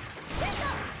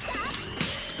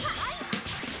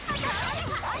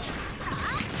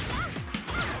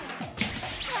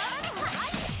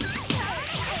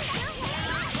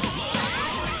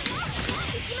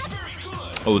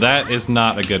 Oh, that is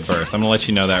not a good burst. I'm gonna let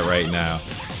you know that right now.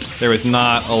 There was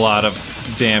not a lot of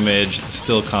damage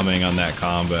still coming on that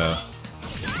combo.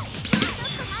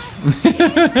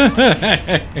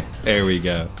 There we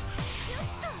go.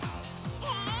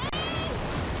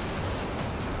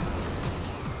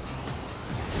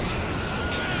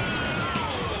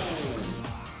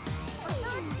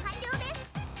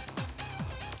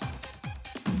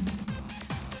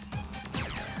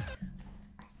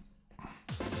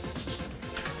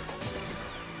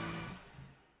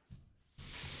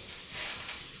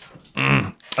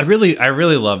 I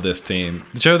really love this team.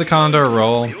 Joe the Condor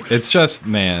roll. It's just,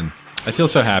 man, I feel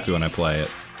so happy when I play it.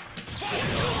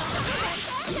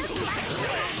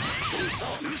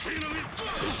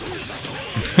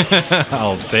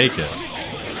 I'll take it.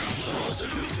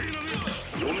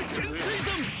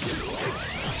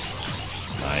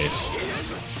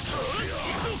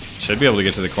 Should be able to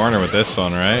get to the corner with this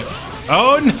one, right?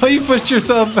 Oh no, you pushed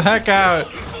yourself back out.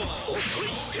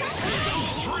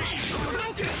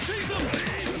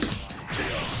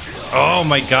 Oh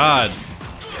my god.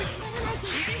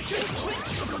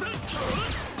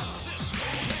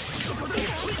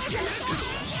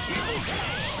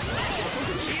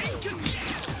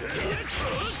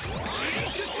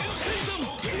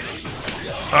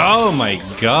 Oh my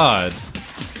god.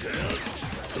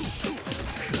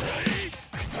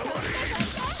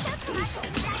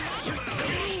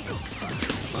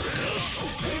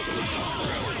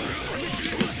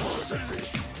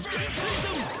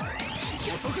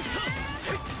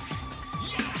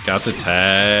 Got the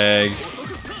tag.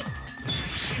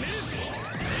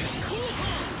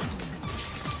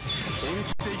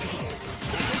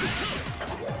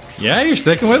 Yeah, you're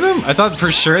sticking with him? I thought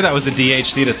for sure that was a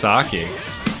DHC to Saki.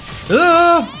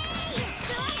 Ah!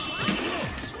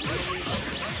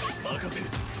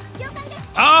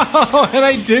 Oh, and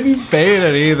I didn't bait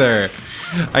it either.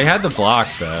 I had the block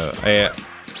though.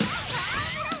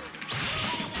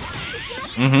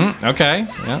 Okay,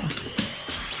 yeah.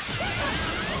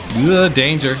 Ugh,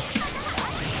 danger.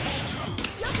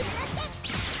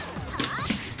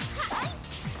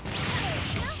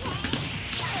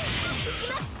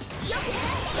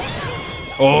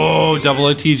 Oh, double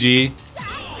OTG.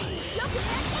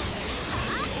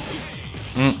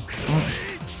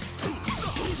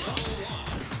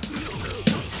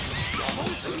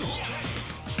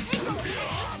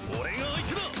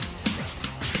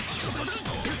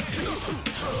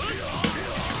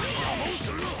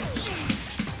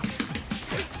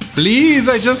 Please,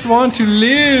 I just want to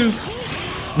live.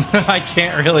 I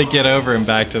can't really get over and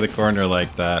back to the corner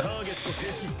like that.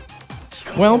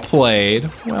 Well played.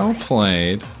 Well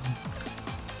played.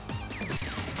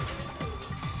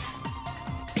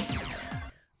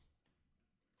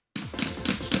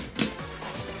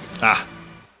 Ah.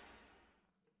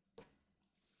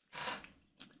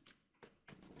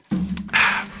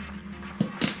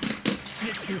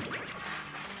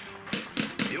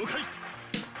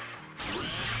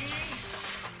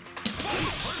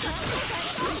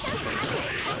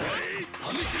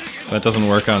 That doesn't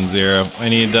work on zero. I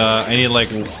need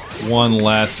like one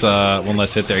less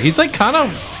hit there. He's like kind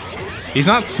of, he's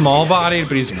not small bodied,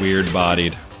 but he's weird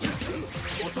bodied.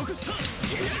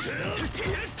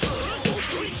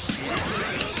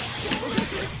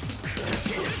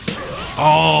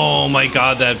 Oh my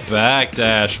god, that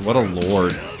backdash! What a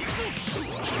lord.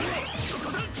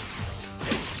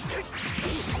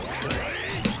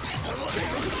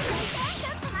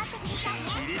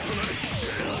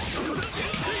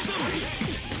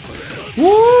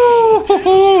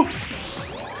 Woo!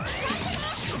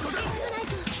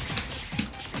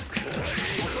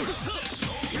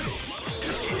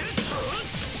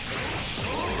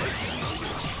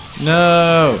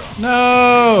 No!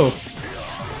 No!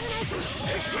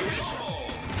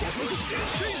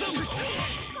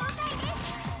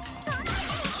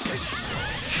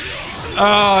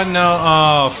 Oh no!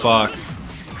 Oh fuck!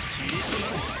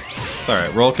 It's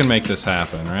alright. Roll can make this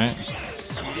happen, right?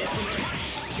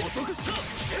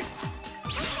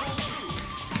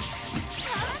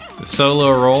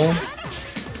 Solo roll.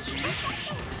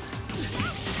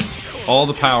 All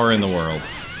the power in the world.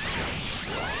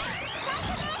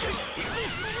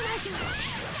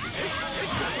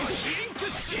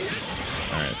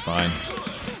 Alright, fine.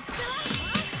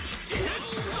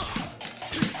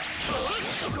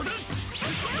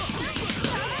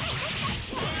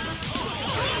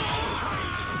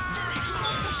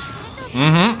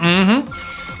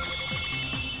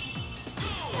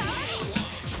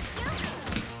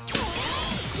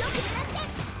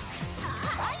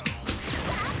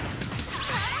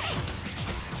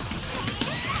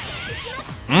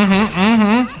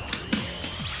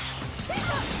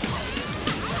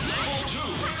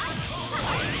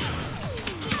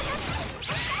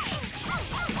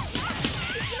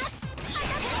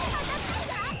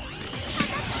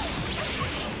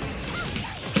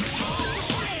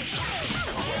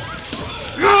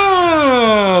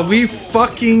 We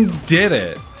fucking did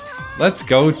it. Let's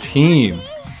go, team.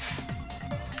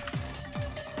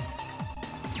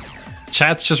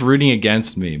 Chat's just rooting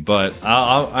against me, but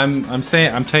I'm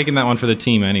saying I'm taking that one for the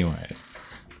team anyways.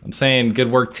 I'm saying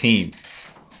good work, team.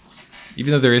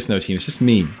 Even though there is no team, it's just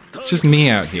me. It's just me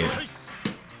out here.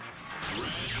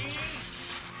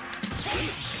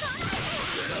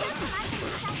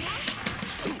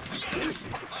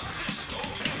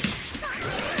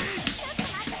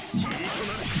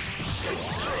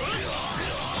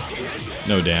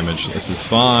 No damage. This is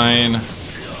fine.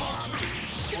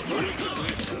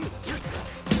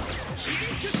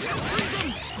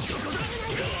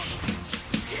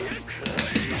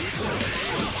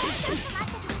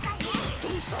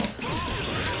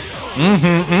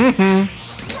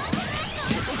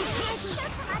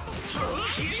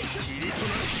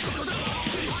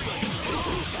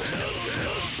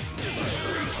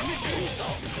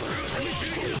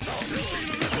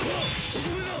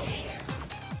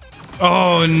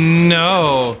 Oh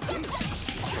no!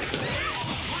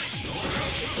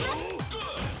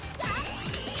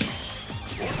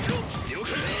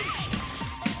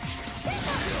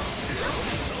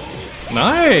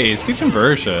 Nice! Good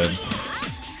conversion.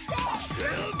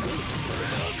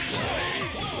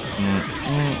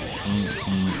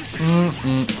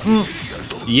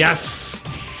 Yes!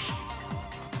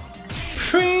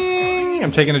 Pring!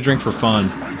 I'm taking a drink for fun.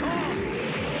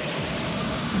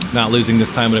 Not losing this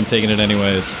time, but I'm taking it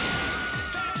anyways.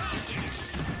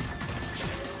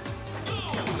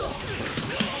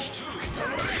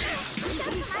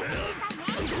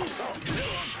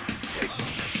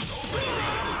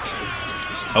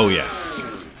 Oh yes.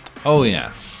 Oh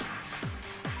yes.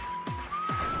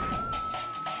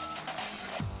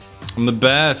 I'm the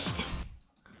best.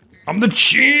 I'm the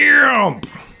champ!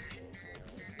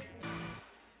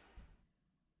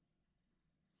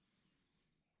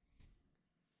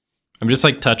 I'm just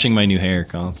like touching my new hair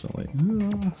constantly.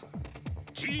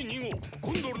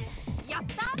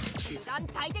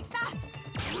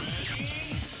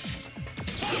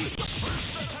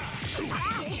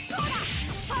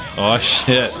 Oh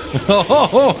shit.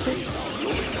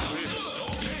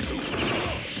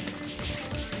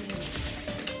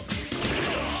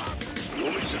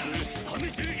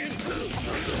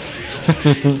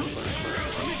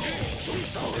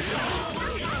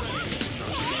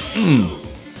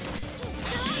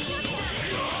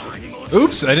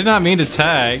 Oops, I did not mean to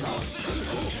tag.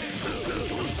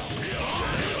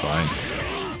 It's fine.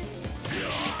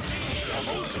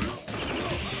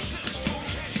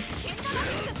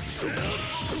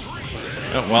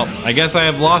 Oh, well, I guess I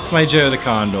have lost my Joe the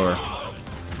Condor.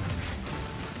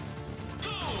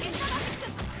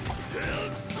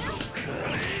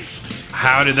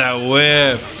 How did that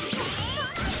whiff?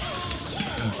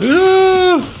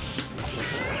 Ooh!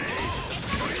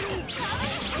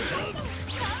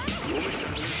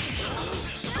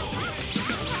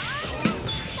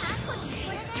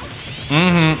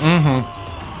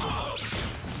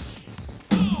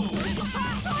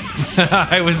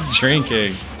 I was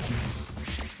drinking.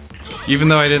 Even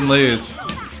though I didn't lose.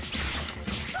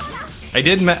 I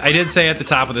did say at the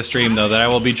top of the stream though that I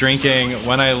will be drinking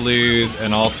when I lose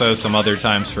and also some other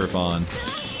times for fun.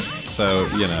 So,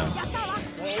 you know.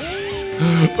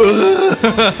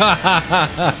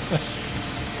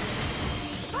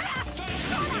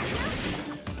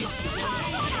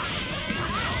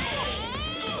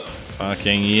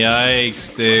 Fucking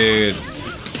yikes, dude.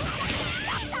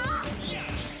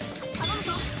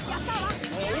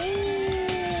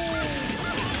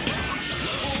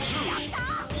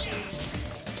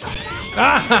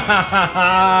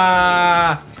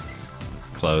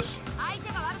 Close.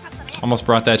 Almost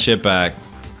brought that shit back.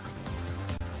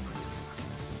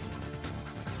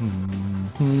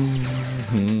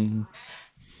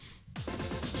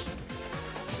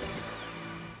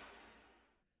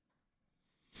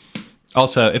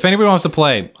 Also, if anybody wants to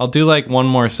play, I'll do like one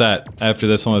more set after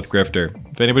this one with Grifter.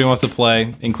 If anybody wants to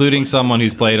play, including someone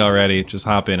who's played already, just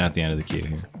hop in at the end of the queue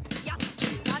here.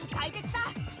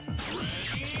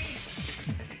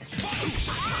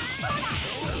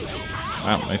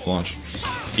 Wow, nice launch.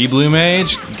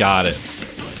 EBlueMage, got it.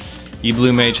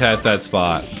 EBlueMage has that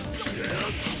spot.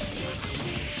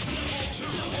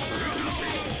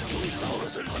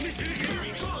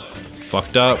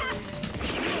 Fucked up.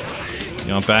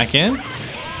 You want back in?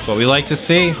 That's what we like to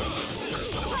see.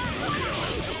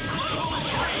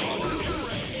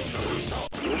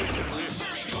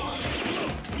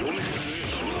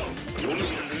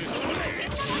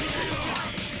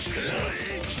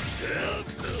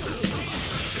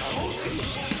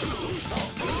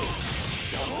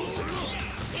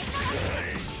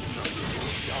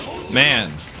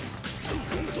 Man.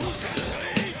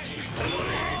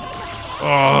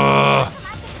 Oh.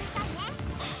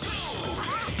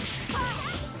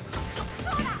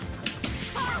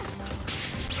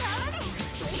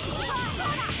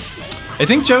 I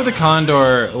think Joe the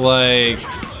Condor, like,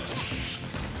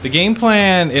 the game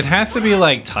plan, it has to be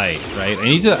like tight, right?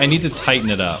 I need to tighten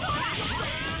it up.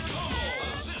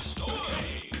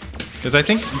 Because I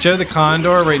think Joe the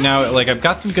Condor right now, like, I've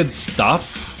got some good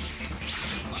stuff.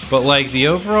 But like the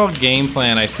overall game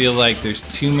plan, I feel like there's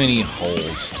too many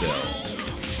holes still.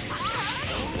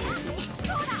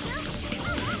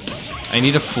 I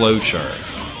need a flowchart.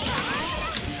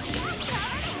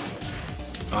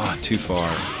 Ah, too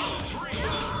far.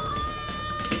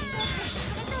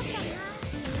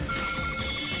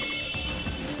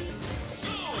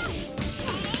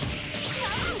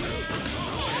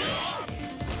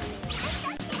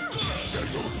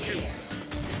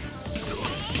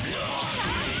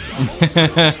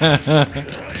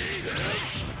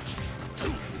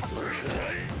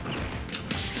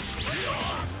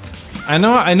 I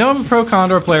know I'm a pro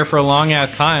Condor player for a long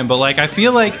ass time, but like I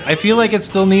feel like it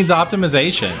still needs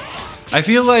optimization. I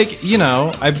feel like, you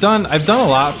know, I've done a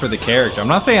lot for the character. I'm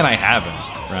not saying I haven't,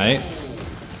 right?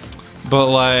 But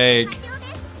like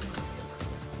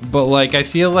I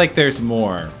feel like there's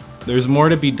more. There's more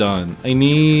to be done. I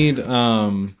need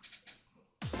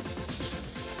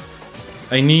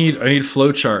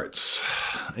flowcharts.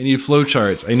 I need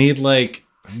flowcharts. I need like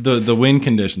the win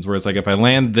conditions where it's like if I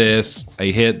land this, I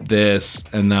hit this,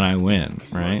 and then I win,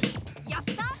 right?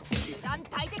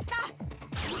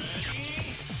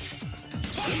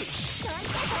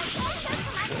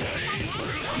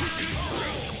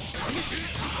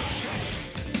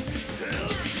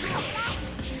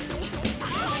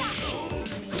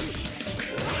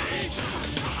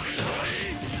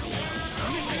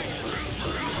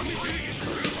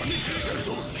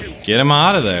 Get him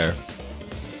out of there.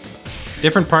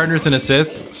 Different partners and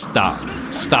assists. Stop.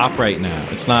 Stop right now.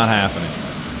 It's not happening.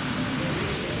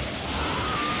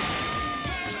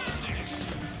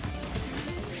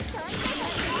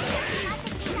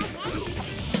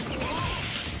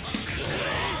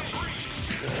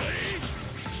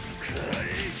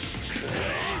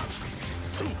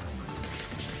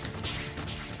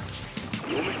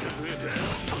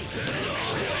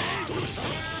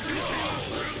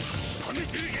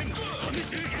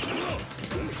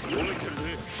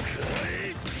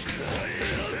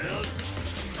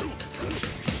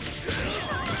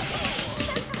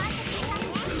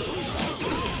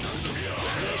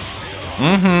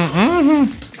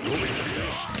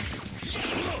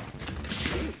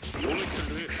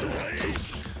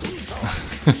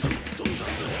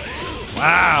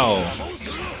 Wow.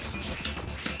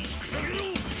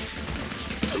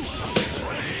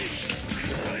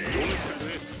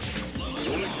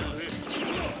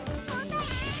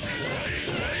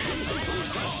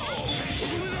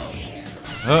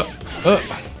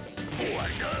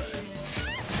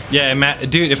 Yeah, Matt,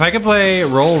 dude, if I could play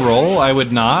roll, I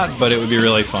would not, but it would be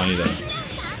really funny though.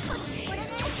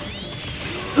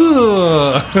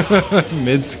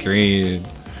 Mid-screen.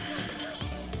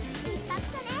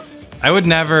 I would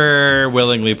never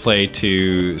willingly play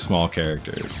two small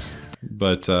characters,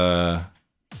 but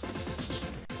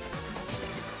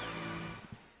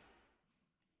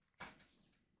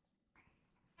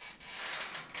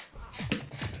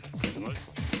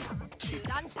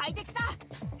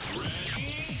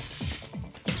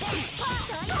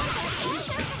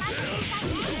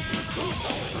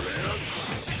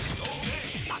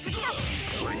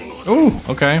ooh,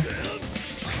 okay.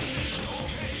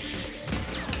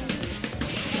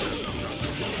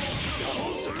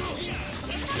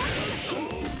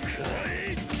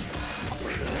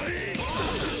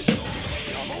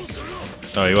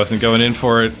 Oh, he wasn't going in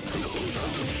for it.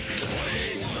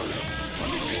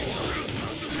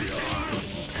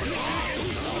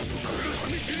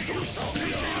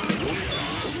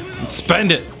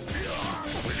 Spend it.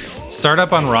 Start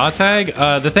up on raw tag.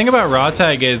 The thing about raw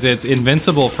tag is it's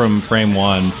invincible from frame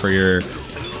 1 for your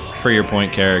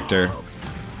point character.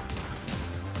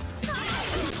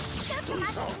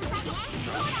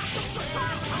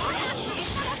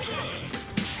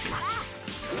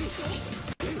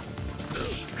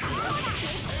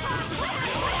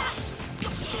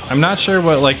 I'm not sure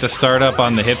what like the startup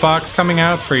on the hitbox coming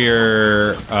out for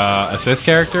your assist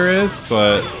character is,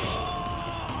 but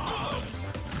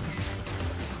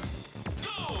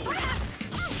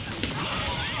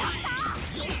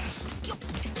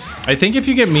I think if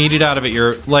you get meated out of it,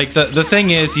 you're like the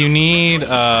thing is you need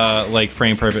like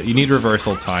frame perfect. You need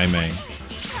reversal timing.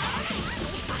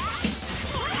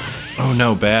 Oh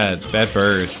no, bad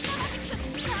burst.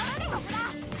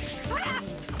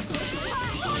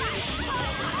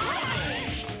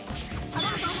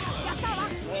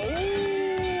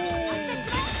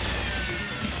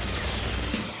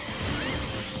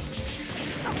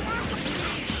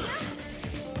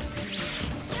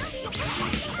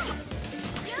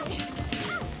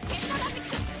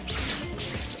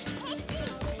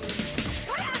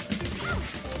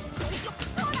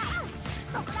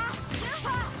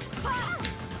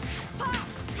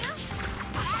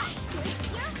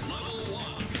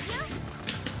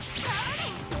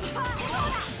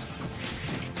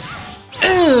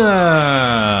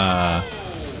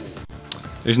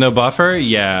 There's no buffer?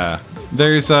 Yeah.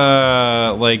 There's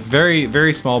like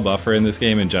very small buffer in this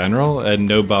game in general, and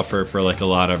no buffer for like a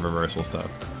lot of reversal stuff.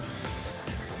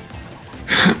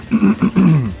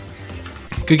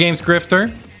 Good games,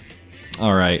 Grifter.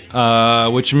 All right,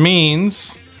 which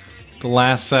means the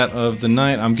last set of the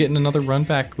night. I'm getting another run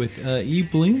back with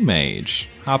EBlueMage.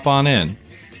 Hop on in.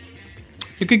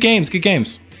 Yeah, good games, good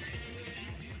games.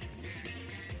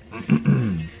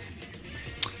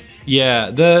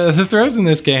 Yeah, the throws in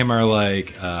this game are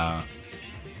like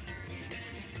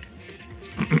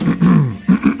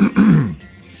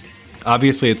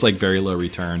obviously it's like very low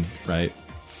return, right?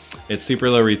 It's super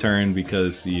low return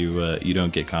because you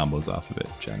don't get combos off of it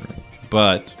generally.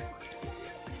 But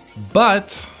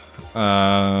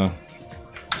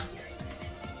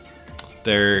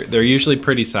they're usually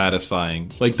pretty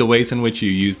satisfying. Like the ways in which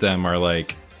you use them are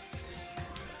like,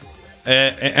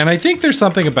 and I think there's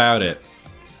something about it.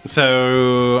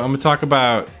 So I'm gonna talk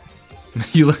about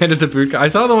you landed the boot. I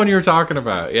saw the one you were talking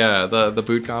about. Yeah, the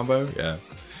boot combo. Yeah.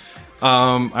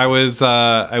 I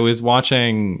was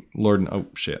watching Lord. Oh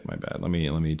shit, my bad. Let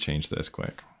me change this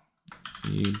quick.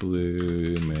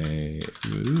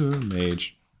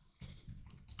 EBlueMage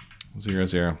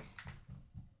 00.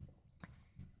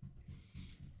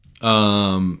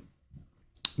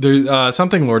 There's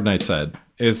something Lord Knight said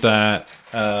is that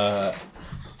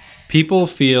people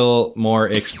feel more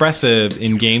expressive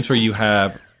in games where you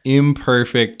have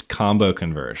imperfect combo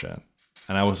conversion,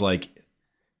 and I was like,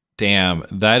 damn,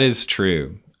 that is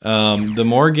true. The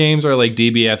more games are like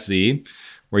DBFZ,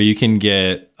 where you can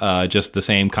get just the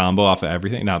same combo off of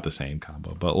everything. Not the same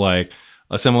combo, but like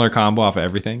a similar combo off of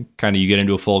everything. Kind of you get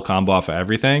into a full combo off of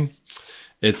everything.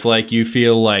 It's like you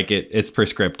feel like it's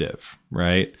prescriptive,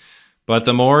 right? But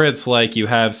the more it's like you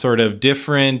have sort of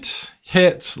different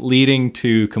hits leading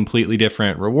to completely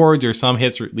different rewards, or some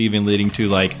hits even leading to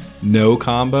like no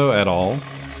combo at all.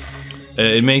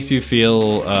 It makes you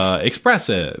feel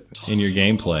expressive in your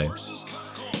gameplay.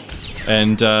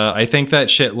 And I think that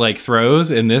shit like throws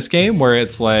in this game, where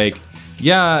it's like,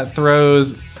 yeah,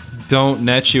 throws don't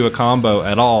net you a combo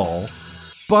at all,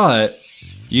 but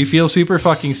you feel super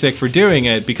fucking sick for doing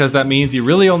it, because that means you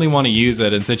really only want to use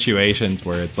it in situations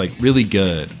where it's like really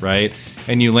good, right?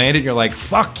 And you land it, you're like,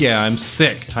 fuck yeah, I'm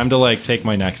sick. Time to like take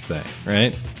my next thing,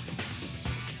 right?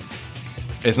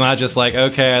 It's not just like,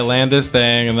 okay, I land this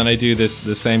thing and then I do the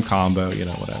same combo, you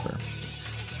know, whatever.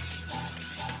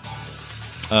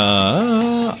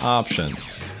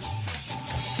 Options.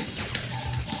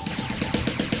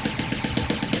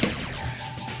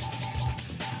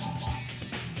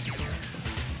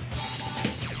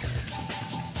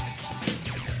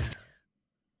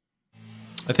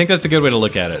 I think that's a good way to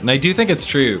look at it. And I do think it's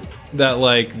true that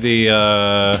like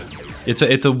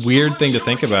it's a weird thing to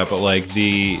think about, but like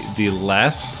the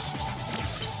less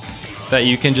that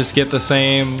you can just get the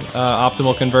same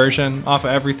optimal conversion off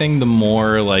of everything, the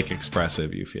more like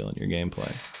expressive you feel in your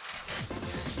gameplay.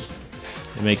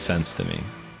 It makes sense to me.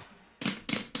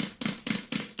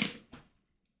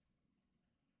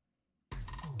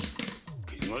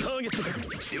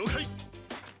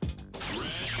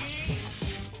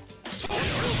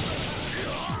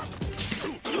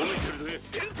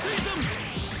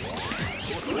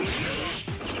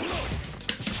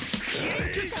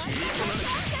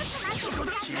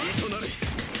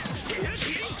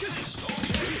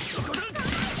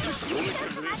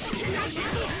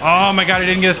 Oh my god, I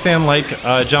didn't get a stand like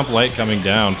jump light coming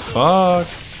down. Fuck.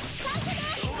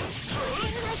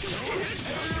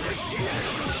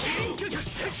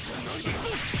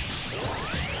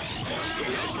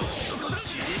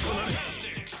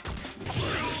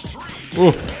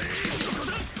 Ooh.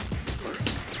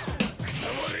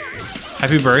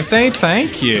 Happy birthday?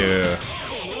 Thank you.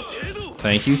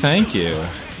 Thank you, thank you.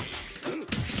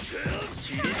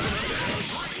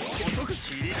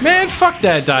 Man, fuck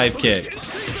that dive kick.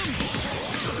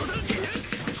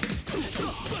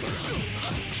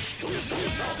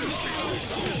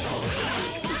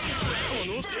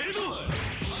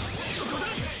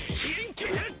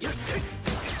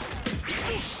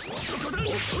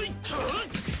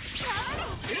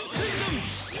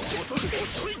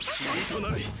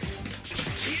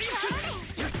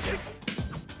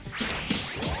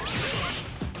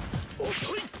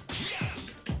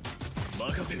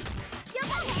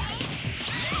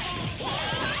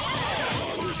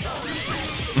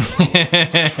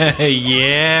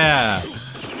 Yeah. All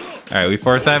right, we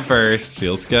forced that burst.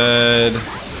 Feels good.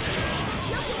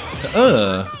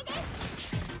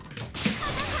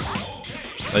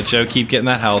 Let Joe keep getting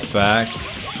that health back.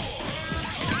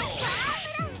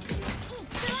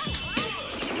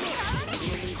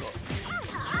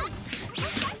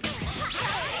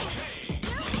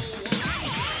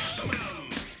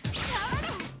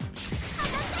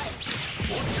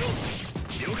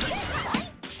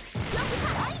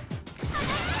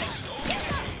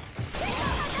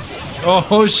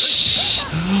 Oh,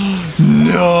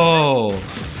 no.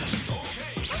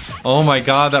 Oh my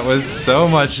god, that was so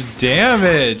much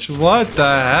damage! What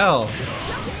the hell?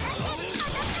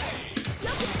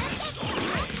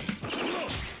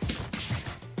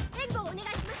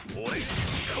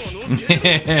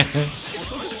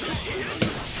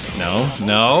 No,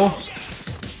 no.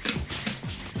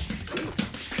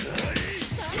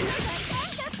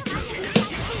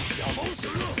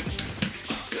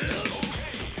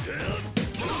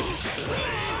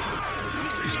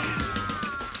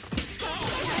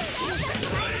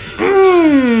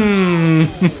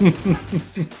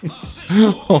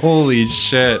 Holy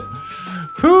shit.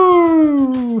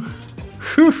 Whoo.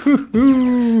 Hoo hoo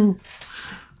hoo.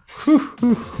 Hoo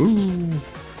hoo hoo.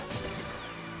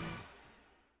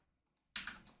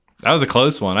 That was a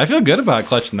close one. I feel good about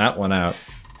clutching that one out.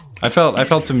 I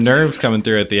felt some nerves coming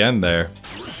through at the end there.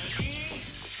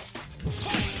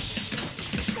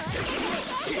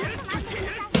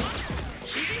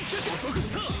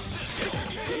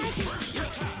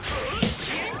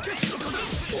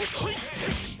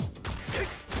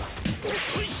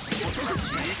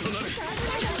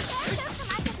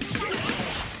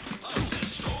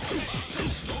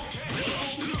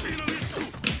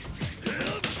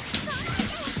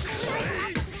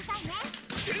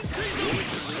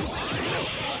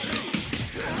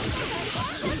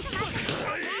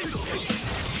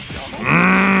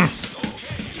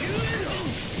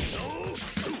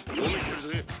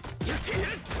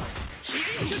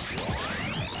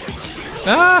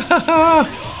 Ah!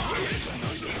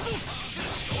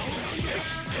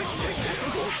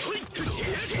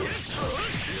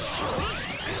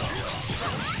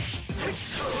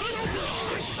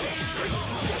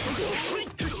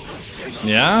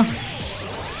 Yeah?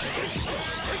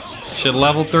 Should've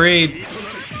level 3'd.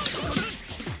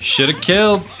 Should've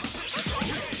killed.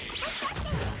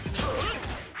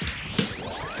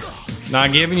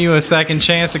 Not giving you a second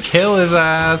chance to kill his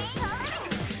ass.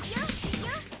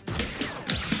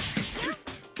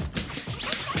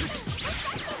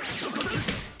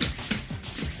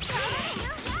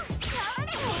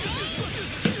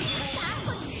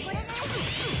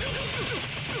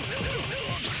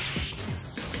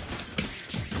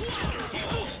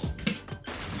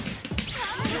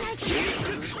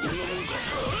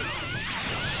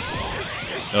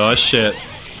 Oh shit.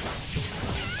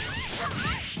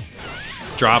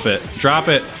 Drop it. Drop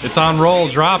it. It's on roll.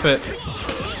 Drop it.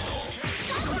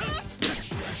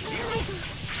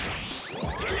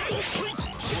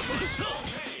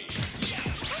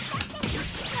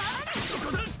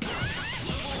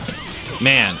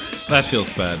 Man, that feels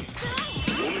bad.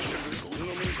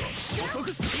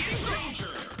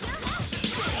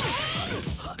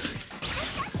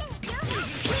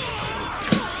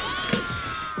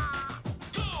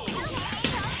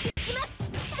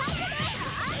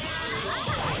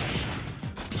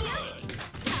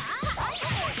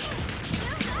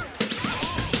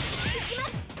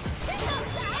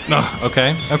 Oh,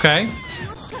 okay, okay.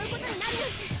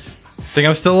 Think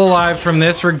I'm still alive from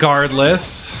this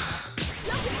regardless.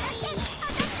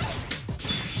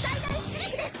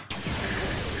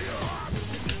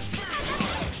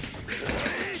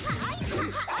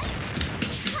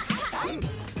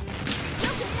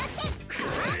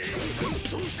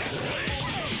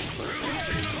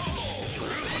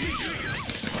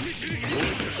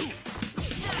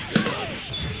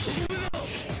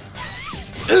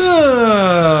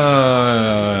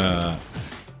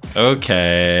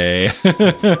 Okay.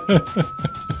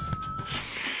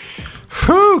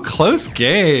 Whew, close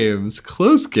games.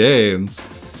 Close games.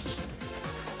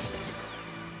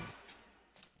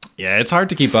 Yeah, it's hard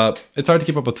to keep up. It's hard to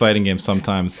keep up with fighting games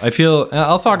sometimes. I feel...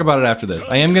 I'll talk about it after this.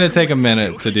 I am going to take a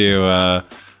minute to do a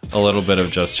little bit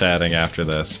of just chatting after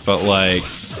this. But like...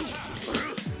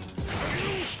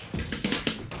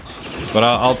 But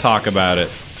I'll talk about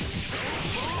it.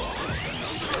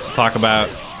 Talk about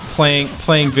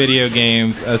playing video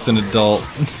games as an adult.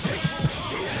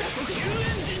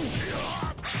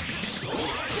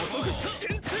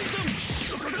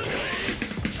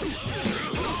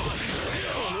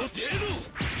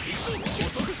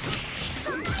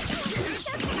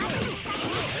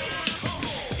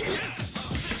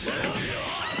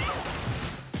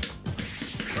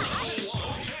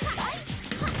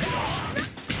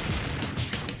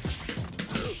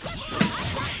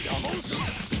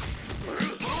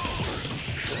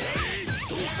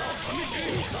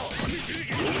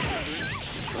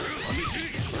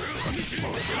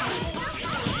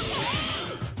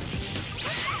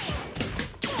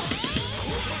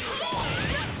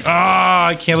 Ah,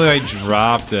 I can't believe I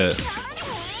dropped it.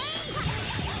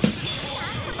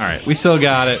 Alright, we still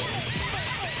got it.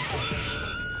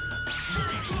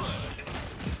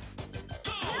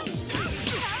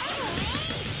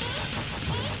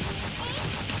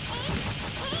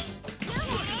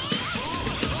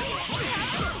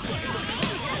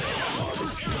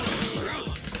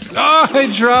 I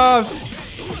dropped.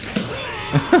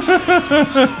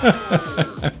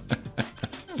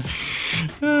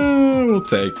 We'll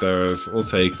take those. We'll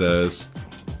take those.